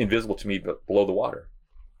 invisible to me but below the water.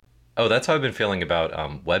 Oh, that's how I've been feeling about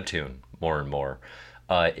Webtoon more and more.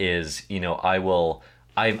 Is, you know, I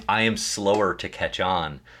am slower to catch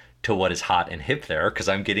on to what is hot and hip there because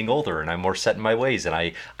I'm getting older and I'm more set in my ways and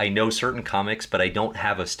I know certain comics, but I don't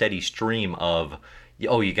have a steady stream of,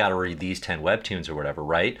 oh, you got to read these 10 webtoons or whatever,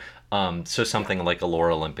 right? So something like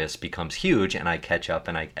Allure Olympus becomes huge and I catch up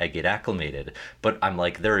and I get acclimated. But I'm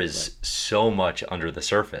like, there is so much under the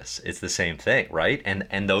surface. It's the same thing, right?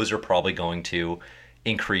 And those are probably going to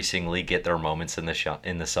increasingly get their moments in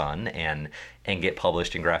the sun and get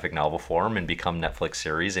published in graphic novel form and become Netflix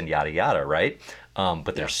series and yada yada, right?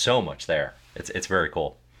 But there's so much there. It's very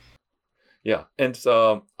cool. Yeah, and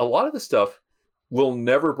a lot of the stuff will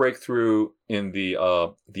never break through in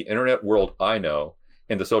the internet world I know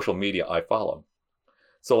and the social media I follow.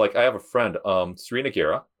 So, like, I have a friend, Serena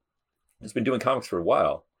Guerra, who's been doing comics for a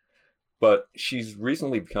while, but she's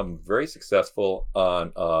recently become very successful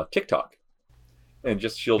on TikTok. And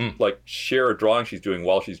just she'll like share a drawing she's doing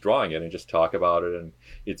while she's drawing it and just talk about it. And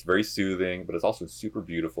it's very soothing, but it's also super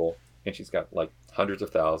beautiful. And she's got like hundreds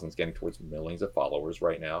of thousands, getting towards millions of followers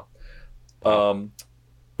right now.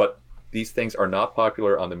 But these things are not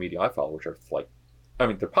popular on the media I follow, which are like, I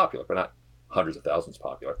mean, they're popular, but not hundreds of thousands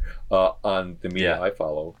popular on the media I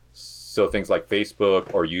follow. So things like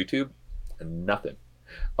Facebook or YouTube, nothing.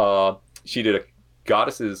 She did a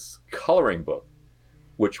Goddesses coloring book,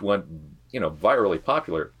 which went, virally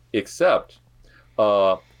popular, except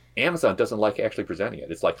Amazon doesn't like actually presenting it.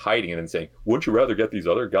 It's like hiding it and saying, wouldn't you rather get these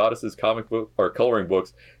other Goddesses comic book or coloring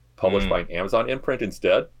books published by an Amazon imprint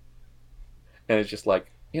instead? And it's just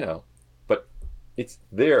like, but it's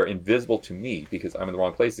there invisible to me because I'm in the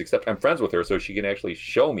wrong place, except I'm friends with her, so she can actually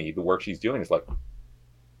show me the work she's doing. It's like,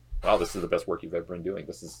 wow, this is the best work you've ever been doing.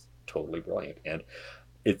 This is totally brilliant. And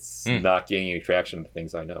it's not gaining any traction in the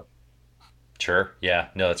things I know. Sure. Yeah.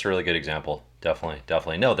 No, that's a really good example.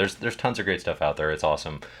 Definitely. No, there's tons of great stuff out there. It's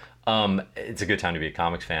awesome. It's a good time to be a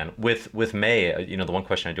comics fan. With May, the one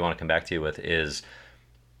question I do want to come back to you with is,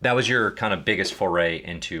 that was your kind of biggest foray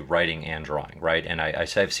into writing and drawing, right? And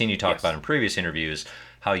I've seen you talk about in previous interviews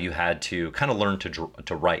how you had to kind of learn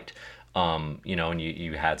to write, and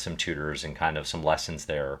you had some tutors and kind of some lessons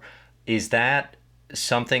there. Is that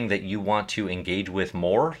something that you want to engage with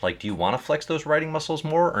more? Like, do you want to flex those writing muscles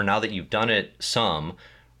more? Or now that you've done it some,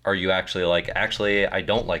 are you actually like, I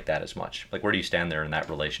don't like that as much? Like, where do you stand there in that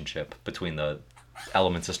relationship between the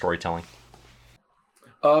elements of storytelling?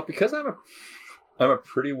 Because I'm a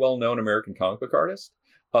pretty well-known American comic book artist,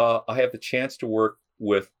 I have the chance to work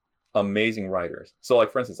with amazing writers. So,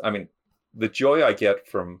 like, for instance, I mean, the joy I get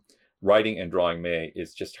from writing and drawing May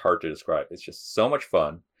is just hard to describe. It's just so much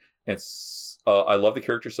fun. And I love the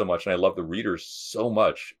characters so much, and I love the readers so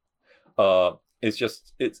much.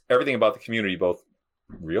 It's everything about the community, both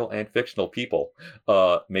real and fictional people,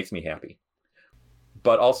 makes me happy.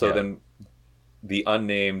 But also then the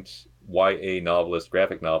unnamed YA novelist,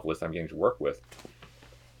 graphic novelist I'm getting to work with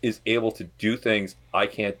is able to do things I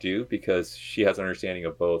can't do because she has an understanding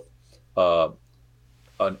of both a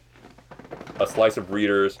slice of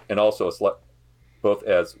readers and also both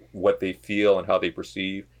as what they feel and how they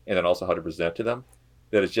perceive, and then also how to present to them,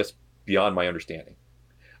 that is just beyond my understanding.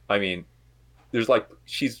 I mean,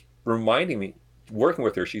 she's reminding me, working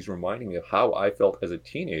with her, she's reminding me of how I felt as a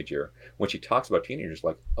teenager when she talks about teenagers,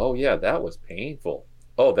 like, oh yeah, that was painful.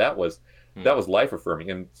 Oh, that was life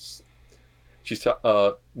affirming. And she's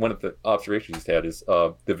one of the observations she's had is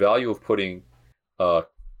the value of putting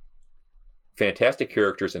fantastic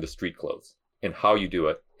characters into street clothes and how you do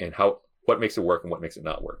it and what makes it work and what makes it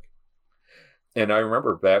not work. And I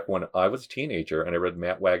remember back when I was a teenager and I read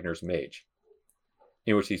Matt Wagner's Mage,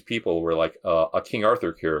 in which these people were like a King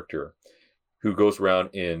Arthur character who goes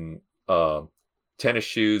around in tennis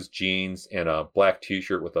shoes, jeans, and a black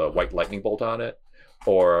t-shirt with a white lightning bolt on it,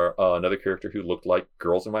 or another character who looked like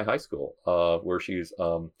girls in my high school, where she's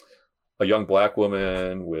a young black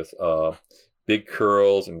woman with big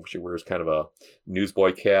curls and she wears kind of a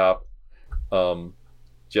newsboy cap.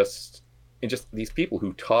 Just these people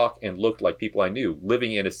who talk and looked like people I knew,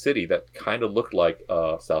 living in a city that kind of looked like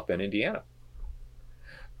South Bend, Indiana.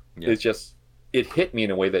 Yeah. It hit me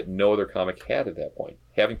in a way that no other comic had at that point.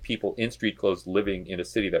 Having people in street clothes living in a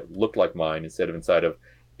city that looked like mine instead of inside of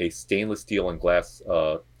a stainless steel and glass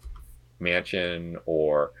mansion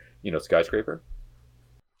or skyscraper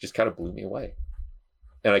just kind of blew me away.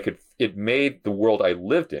 And it made the world I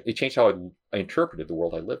lived in, it changed how I interpreted the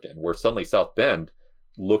world I lived in, where suddenly South Bend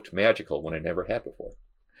looked magical when I never had before.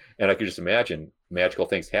 And I could just imagine magical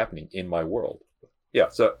things happening in my world. Yeah,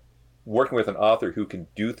 so working with an author who can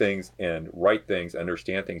do things and write things,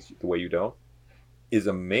 understand things the way you don't, is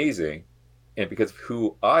amazing. And because of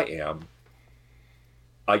who I am,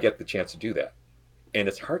 I get the chance to do that. And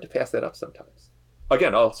it's hard to pass that up sometimes.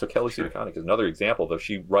 again, also Kelly Sue DeConnick is another example, though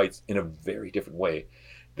she writes in a very different way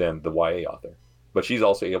than the YA author. But she's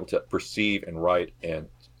also able to perceive and write, and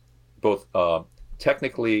both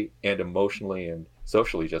technically and emotionally and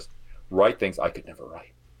socially just write things I could never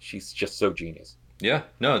write. She's just so genius. Yeah,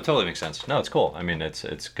 no, it totally makes sense. No, it's cool. I mean,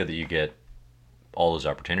 it's good that you get all those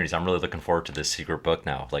opportunities. I'm really looking forward to this secret book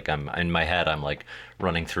now. Like I'm in my head, I'm like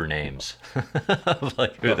running through names, of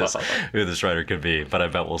like who this writer could be. But I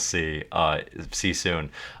bet we'll see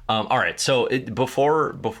soon. All right, so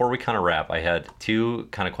before we kind of wrap, I had two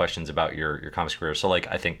kind of questions about your comics career. So like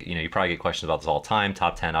I think you probably get questions about this all the time.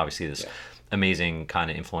 Top 10, obviously this. Yeah. Amazing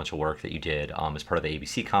kind of influential work that you did as part of the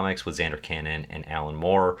ABC Comics with Xander Cannon and Alan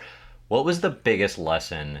Moore. What was the biggest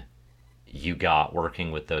lesson you got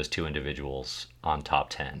working with those two individuals on Top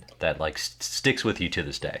 10 that like sticks with you to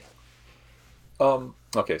this day?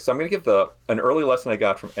 Okay, so I'm going to give an early lesson I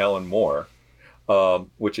got from Alan Moore,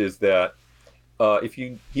 which is that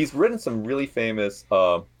he's written some really famous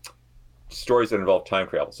stories that involve time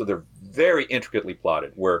travel. So they're very intricately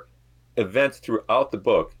plotted, where events throughout the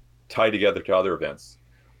book tie together to other events,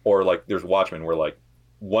 or like there's Watchmen, where like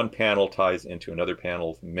one panel ties into another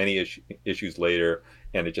panel many issues later,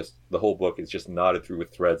 and the whole book is just knotted through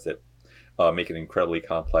with threads that make an incredibly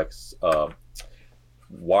complex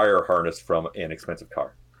wire harness from an expensive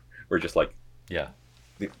car, or just like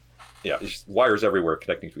it's just wires everywhere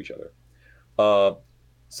connecting to each other.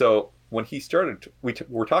 So when he started, we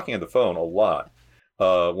were talking on the phone a lot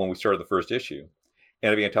when we started the first issue,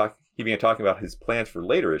 and he began talking about his plans for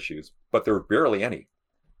later issues, but there were barely any.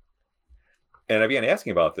 And I began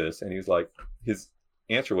asking about this, and he was like, his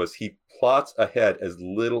answer was he plots ahead as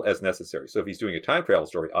little as necessary. So if he's doing a time travel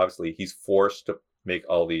story, obviously he's forced to make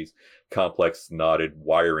all these complex knotted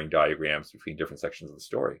wiring diagrams between different sections of the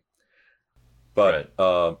story. But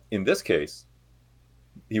in this case,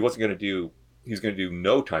 he was going to do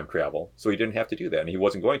no time travel, so he didn't have to do that. And he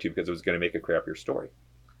wasn't going to, because it was going to make a crappier story.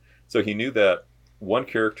 So he knew that one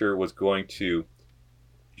character was going to,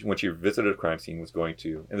 when she visited a crime scene, was going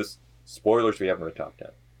to, and this spoilers we haven't read Top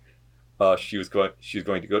 10. She was going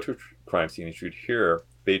to go to a crime scene, and she would hear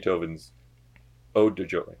Beethoven's Ode to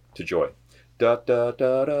Joy. Da da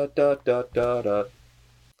da da da da da da.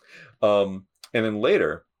 And then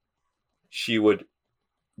later, she would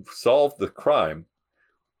solve the crime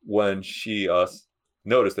when she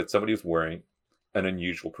noticed that somebody was wearing an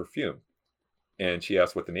unusual perfume, and she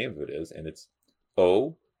asked what the name of it is, and it's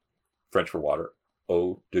Eau, French for water,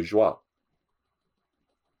 Eau de joie.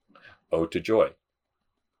 Ode to Joy.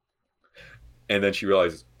 And then she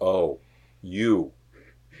realizes, oh, you're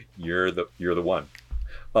the one.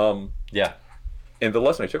 Yeah. And the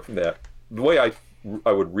lesson I took from that, the way I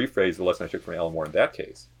would rephrase the lesson I took from Alan Moore in that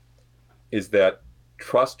case, is that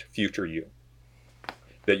trust future you.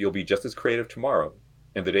 That you'll be just as creative tomorrow,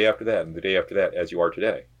 and the day after that, and the day after that, as you are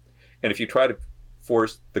today. And if you try to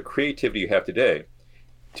force the creativity you have today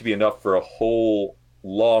to be enough for a whole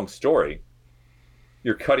long story,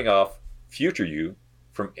 you're cutting off future you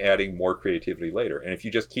from adding more creativity later. And if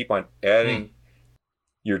you just keep on adding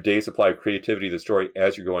your day supply of creativity to the story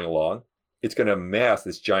as you're going along, it's going to amass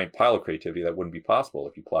this giant pile of creativity that wouldn't be possible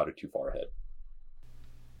if you plotted too far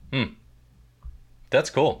ahead. That's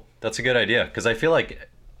cool. That's a good idea, because I feel like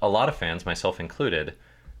a lot of fans, myself included,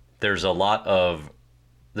 there's so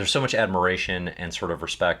much admiration and sort of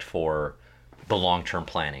respect for the long-term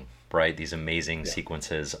planning, right? These amazing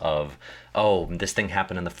sequences of, oh, this thing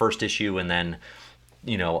happened in the first issue, and then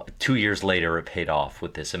 2 years later it paid off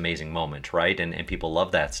with this amazing moment, right? And people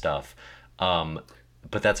love that stuff.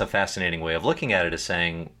 But that's a fascinating way of looking at it, is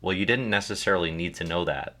saying, well, you didn't necessarily need to know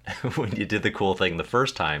that when you did the cool thing the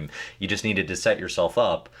first time. You just needed to set yourself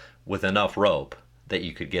up with enough rope that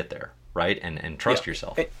you could get there, right? And trust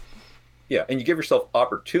yourself. And you give yourself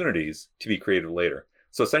opportunities to be creative later.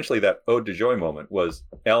 So essentially that Ode to Joy moment was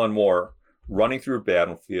Alan Moore running through a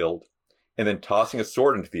battlefield and then tossing a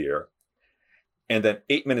sword into the air. And then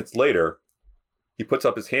 8 minutes later, he puts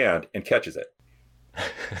up his hand and catches it.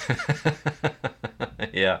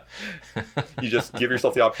 Yeah. You just give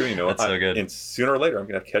yourself the opportunity, That's so good. And sooner or later, I'm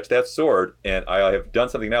going to catch that sword, and I have done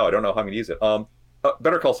something now. I don't know how I'm going to use it.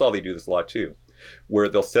 Better Call Saul, they do this a lot too, where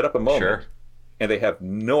they'll set up a moment, and they have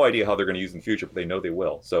no idea how they're going to use it in the future, but they know they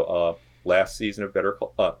will. So last season of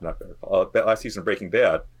last season of Breaking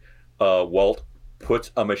Bad, Walt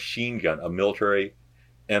puts a machine gun, a military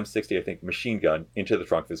M60, I think, machine gun into the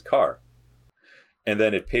trunk of his car. And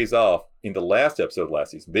then it pays off in the last episode of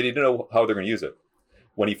last season. They didn't know how they're going to use it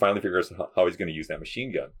when he finally figures out how he's going to use that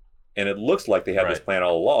machine gun. And it looks like they had this plan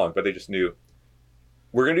all along, but they just knew,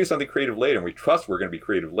 we're going to do something creative later, and we trust we're going to be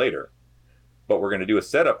creative later. but we're going to do a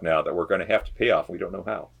setup now that we're going to have to pay off. And we don't know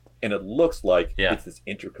how. And it looks like it's this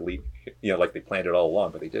intricately, like they planned it all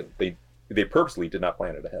along, but they didn't. They purposely did not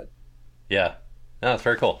plan it ahead. Yeah. No, that's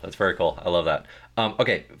very cool. That's very cool. I love that.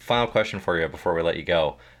 Okay, final question for you before we let you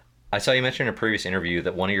go. I saw you mention in a previous interview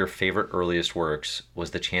that one of your favorite earliest works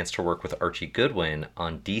was the chance to work with Archie Goodwin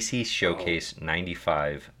on DC Showcase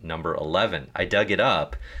 95, number 11. I dug it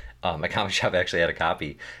up. My comic shop actually had a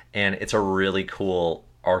copy, and it's a really cool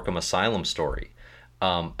Arkham Asylum story.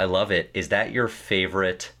 I love it. Is that your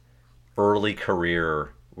favorite early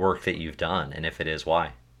career work that you've done? And if it is,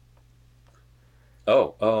 why?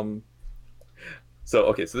 So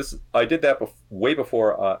I did that way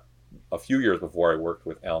before, a few years before I worked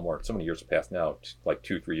with Alan Moore. So many years have passed now, like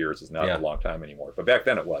 2-3 years is not a long time anymore. But back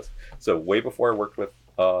then it was. So way before I worked with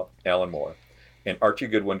Alan Moore, and Archie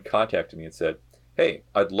Goodwin contacted me and said, "Hey,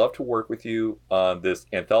 I'd love to work with you on this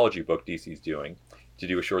anthology book DC's doing to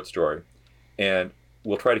do a short story, and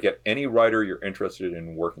we'll try to get any writer you're interested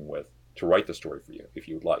in working with to write the story for you if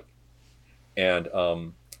you would like." And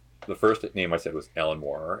the first name I said was Alan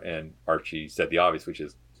Moore, and Archie said the obvious, which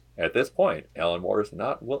is, at this point, Alan Moore is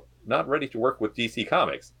not ready to work with DC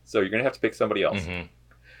Comics, so you're going to have to pick somebody else. And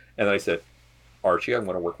then I said, "Archie, I'm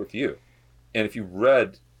going to work with you." And if you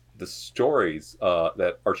read the stories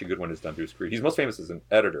that Archie Goodwin has done through his career, he's most famous as an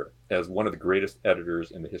editor, as one of the greatest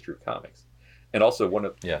editors in the history of comics. And also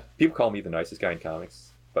people call me the nicest guy in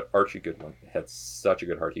comics, but Archie Goodwin had such a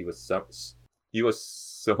good heart. He was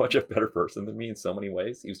so much a better person than me in so many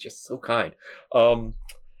ways. He was just so kind.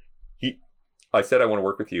 I said, "I want to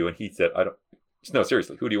work with you," and he said, "No,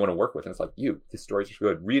 seriously, who do you want to work with?" And it's like, "You. His stories are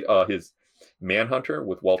good. Read his Manhunter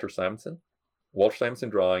with Walter Simonson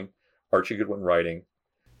drawing, Archie Goodwin writing,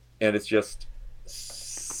 and it's just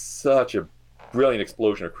such a brilliant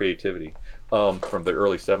explosion of creativity from the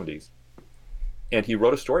early 70s. And he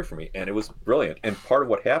wrote a story for me, and it was brilliant. And part of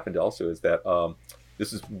what happened also is that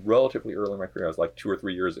this is relatively early in my career. I was like 2 or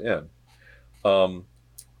 3 years in.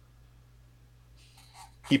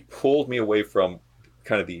 He pulled me away from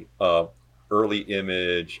kind of the early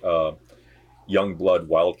Image, Young Blood,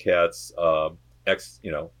 Wildcats,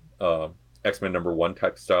 X-Men #1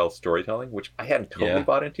 type style storytelling, which I hadn't totally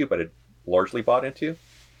bought into, but had largely bought into,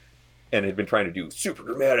 and had been trying to do super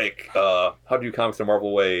dramatic, how to do comics the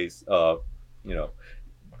Marvel ways, high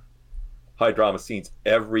drama scenes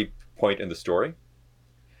every point in the story.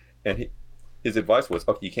 And his advice was,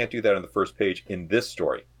 "Okay, you can't do that on the first page in this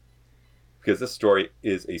story, because this story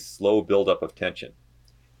is a slow buildup of tension.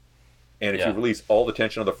 And if you release all the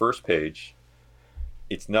tension on the first page,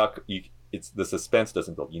 it's the suspense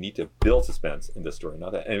doesn't build. You need to build suspense in this story,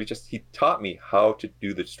 not that." And he taught me how to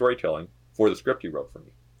do the storytelling for the script he wrote for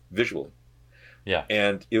me, visually. Yeah.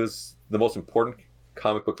 And it was the most important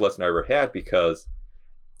comic book lesson I ever had, because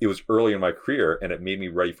it was early in my career, and it made me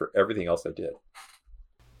ready for everything else I did.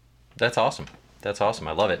 That's awesome. That's awesome.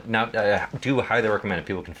 I love it. Now, I do highly recommend it.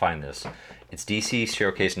 People can find this. It's DC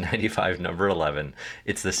Showcase 95, number 11.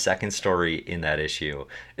 It's the second story in that issue.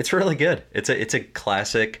 It's really good. It's a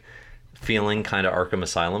classic feeling kind of Arkham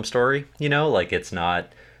Asylum story. Like it's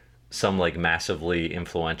not some like massively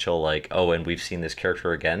influential and we've seen this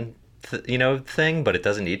character again thing, but it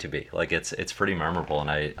doesn't need to be. Like it's pretty memorable, and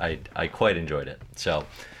I quite enjoyed it. So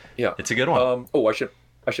yeah, it's a good one.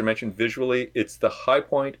 I should mention visually, it's the high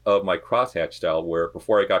point of my crosshatch style, where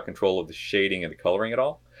before I got control of the shading and the coloring at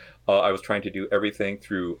all, I was trying to do everything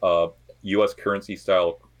through U.S. currency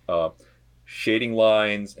style shading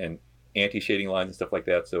lines and anti-shading lines and stuff like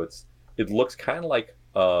that. So it looks kind of like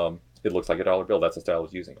it looks like a dollar bill. That's the style I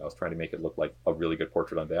was using. I was trying to make it look like a really good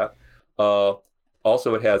portrait on that.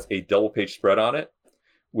 Also, it has a double page spread on it,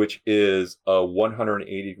 which is a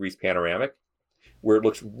 180 degrees panoramic, where it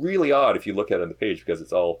looks really odd if you look at it on the page, because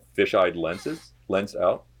it's all fish-eyed lensed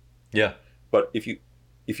out. Yeah. But if you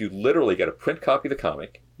literally get a print copy of the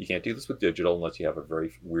comic, you can't do this with digital unless you have a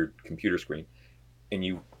very weird computer screen, and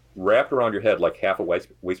you wrap it around your head like half a waste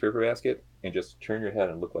paper basket, and just turn your head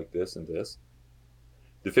and look like this and this,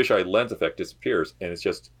 the fisheye lens effect disappears, and it's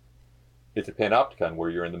a panopticon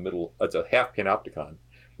where you're in the middle. It's a half panopticon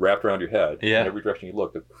wrapped around your head. Yeah. In every direction you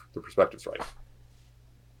look, the perspective's right.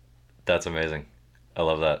 That's amazing. I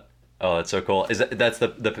love that. Oh, that's so cool. That's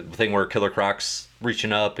the thing where Killer Croc's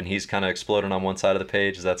reaching up and he's kind of exploding on one side of the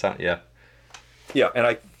page? Does that sound? Yeah. Yeah,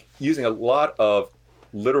 and using a lot of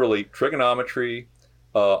literally trigonometry,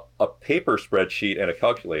 a paper spreadsheet, and a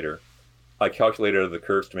calculator. I calculated the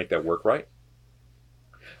curves to make that work right.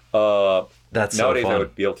 That's nowadays so fun. I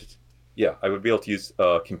would be able to use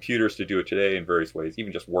computers to do it today in various ways,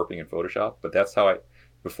 even just warping in Photoshop. But that's how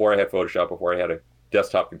before I had Photoshop, before I had a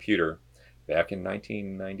desktop computer, back in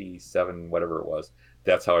 1997, whatever it was.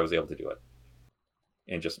 That's how I was able to do it.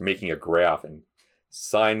 And just making a graph and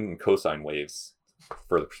sine and cosine waves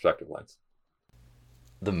for the perspective lens.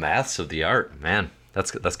 The maths of the art, man,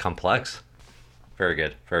 that's complex. Very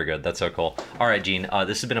good, very good. That's so cool. All right, Gene,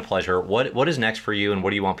 this has been a pleasure. What is next for you, and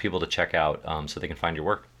what do you want people to check out so they can find your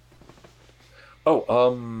work?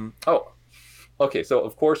 Okay. So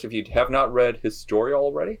of course, if you have not read Historia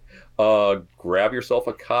already, grab yourself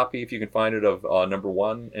a copy if you can find it of number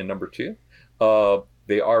 1 and number 2.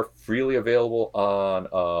 They are freely available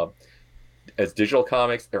on as digital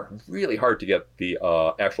comics. They're really hard to get the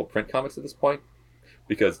actual print comics at this point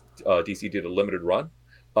because DC did a limited run,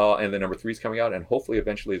 and the number 3 is coming out, and hopefully,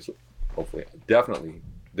 definitely,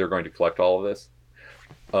 they're going to collect all of this.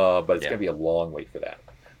 But it's going to be a long wait for that.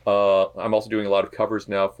 I'm also doing a lot of covers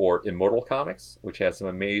now for Immortal Comics, which has some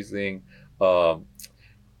amazing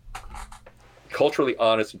culturally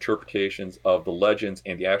honest interpretations of the legends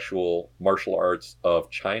and the actual martial arts of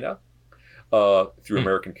China through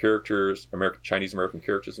American characters, Chinese American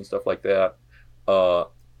characters and stuff like that.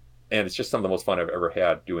 And it's just some of the most fun I've ever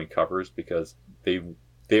had doing covers because they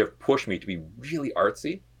have pushed me to be really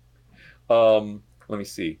artsy. Let me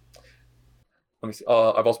see.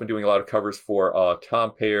 I've also been doing a lot of covers for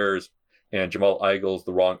Tom Payer's and Jamal Eigel's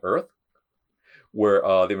The Wrong Earth, where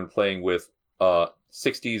they've been playing with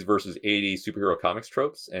 60s versus 80s superhero comics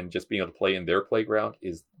tropes, and just being able to play in their playground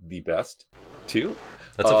is the best, too.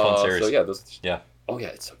 That's a fun series. So yeah. Oh yeah,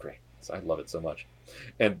 it's so great. I love it so much.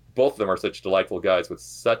 And both of them are such delightful guys with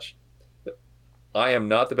such... I am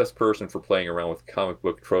not the best person for playing around with comic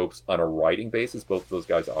book tropes on a writing basis. Both of those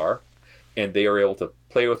guys are. And they are able to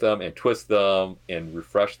play with them and twist them and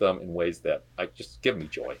refresh them in ways that just give me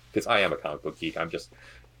joy. Because I am a comic book geek. I'm just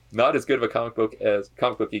not as good of a comic book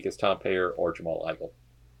geek as Tom Payer or Jamal Eigel.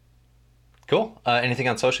 Cool. Anything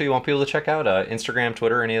on social you want people to check out? Instagram,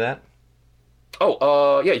 Twitter, any of that?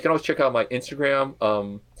 Yeah, you can always check out my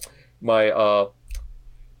Instagram.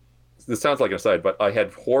 This sounds like an aside, but I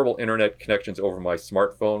had horrible internet connections over my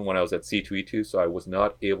smartphone when I was at C2E2, so I was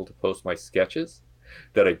not able to post my sketches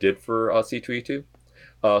that I did for C2E2.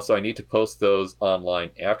 So I need to post those online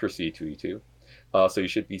after C2E2. So you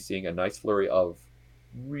should be seeing a nice flurry of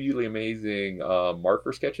really amazing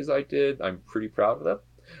marker sketches I did. I'm pretty proud of them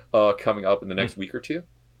coming up in the next week or two.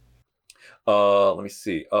 Let me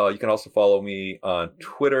see. You can also follow me on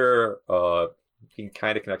Twitter. You can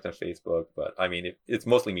kind of connect on Facebook, but I mean, it's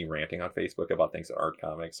mostly me ranting on Facebook about things that aren't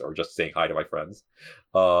comics or just saying hi to my friends.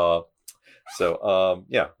 Yeah,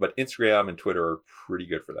 but Instagram and Twitter are pretty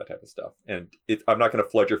good for that type of stuff. And I'm not going to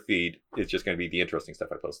flood your feed. It's just going to be the interesting stuff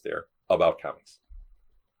I post there about comics.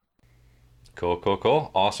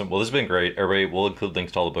 Cool. Awesome. Well, this has been great. Everybody, we'll include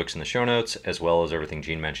links to all the books in the show notes, as well as everything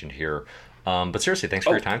Gene mentioned here. But seriously, thanks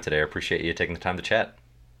for your time today. I appreciate you taking the time to chat.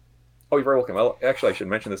 Oh, you're very welcome. Well, actually, I should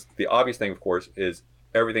mention this. The obvious thing, of course, is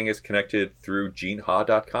everything is connected through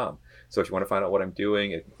geneha.com. So if you want to find out what I'm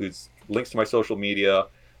doing, it includes links to my social media,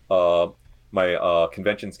 my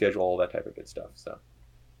convention schedule, all that type of good stuff. So.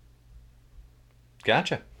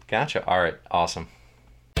 Gotcha. All right. Awesome.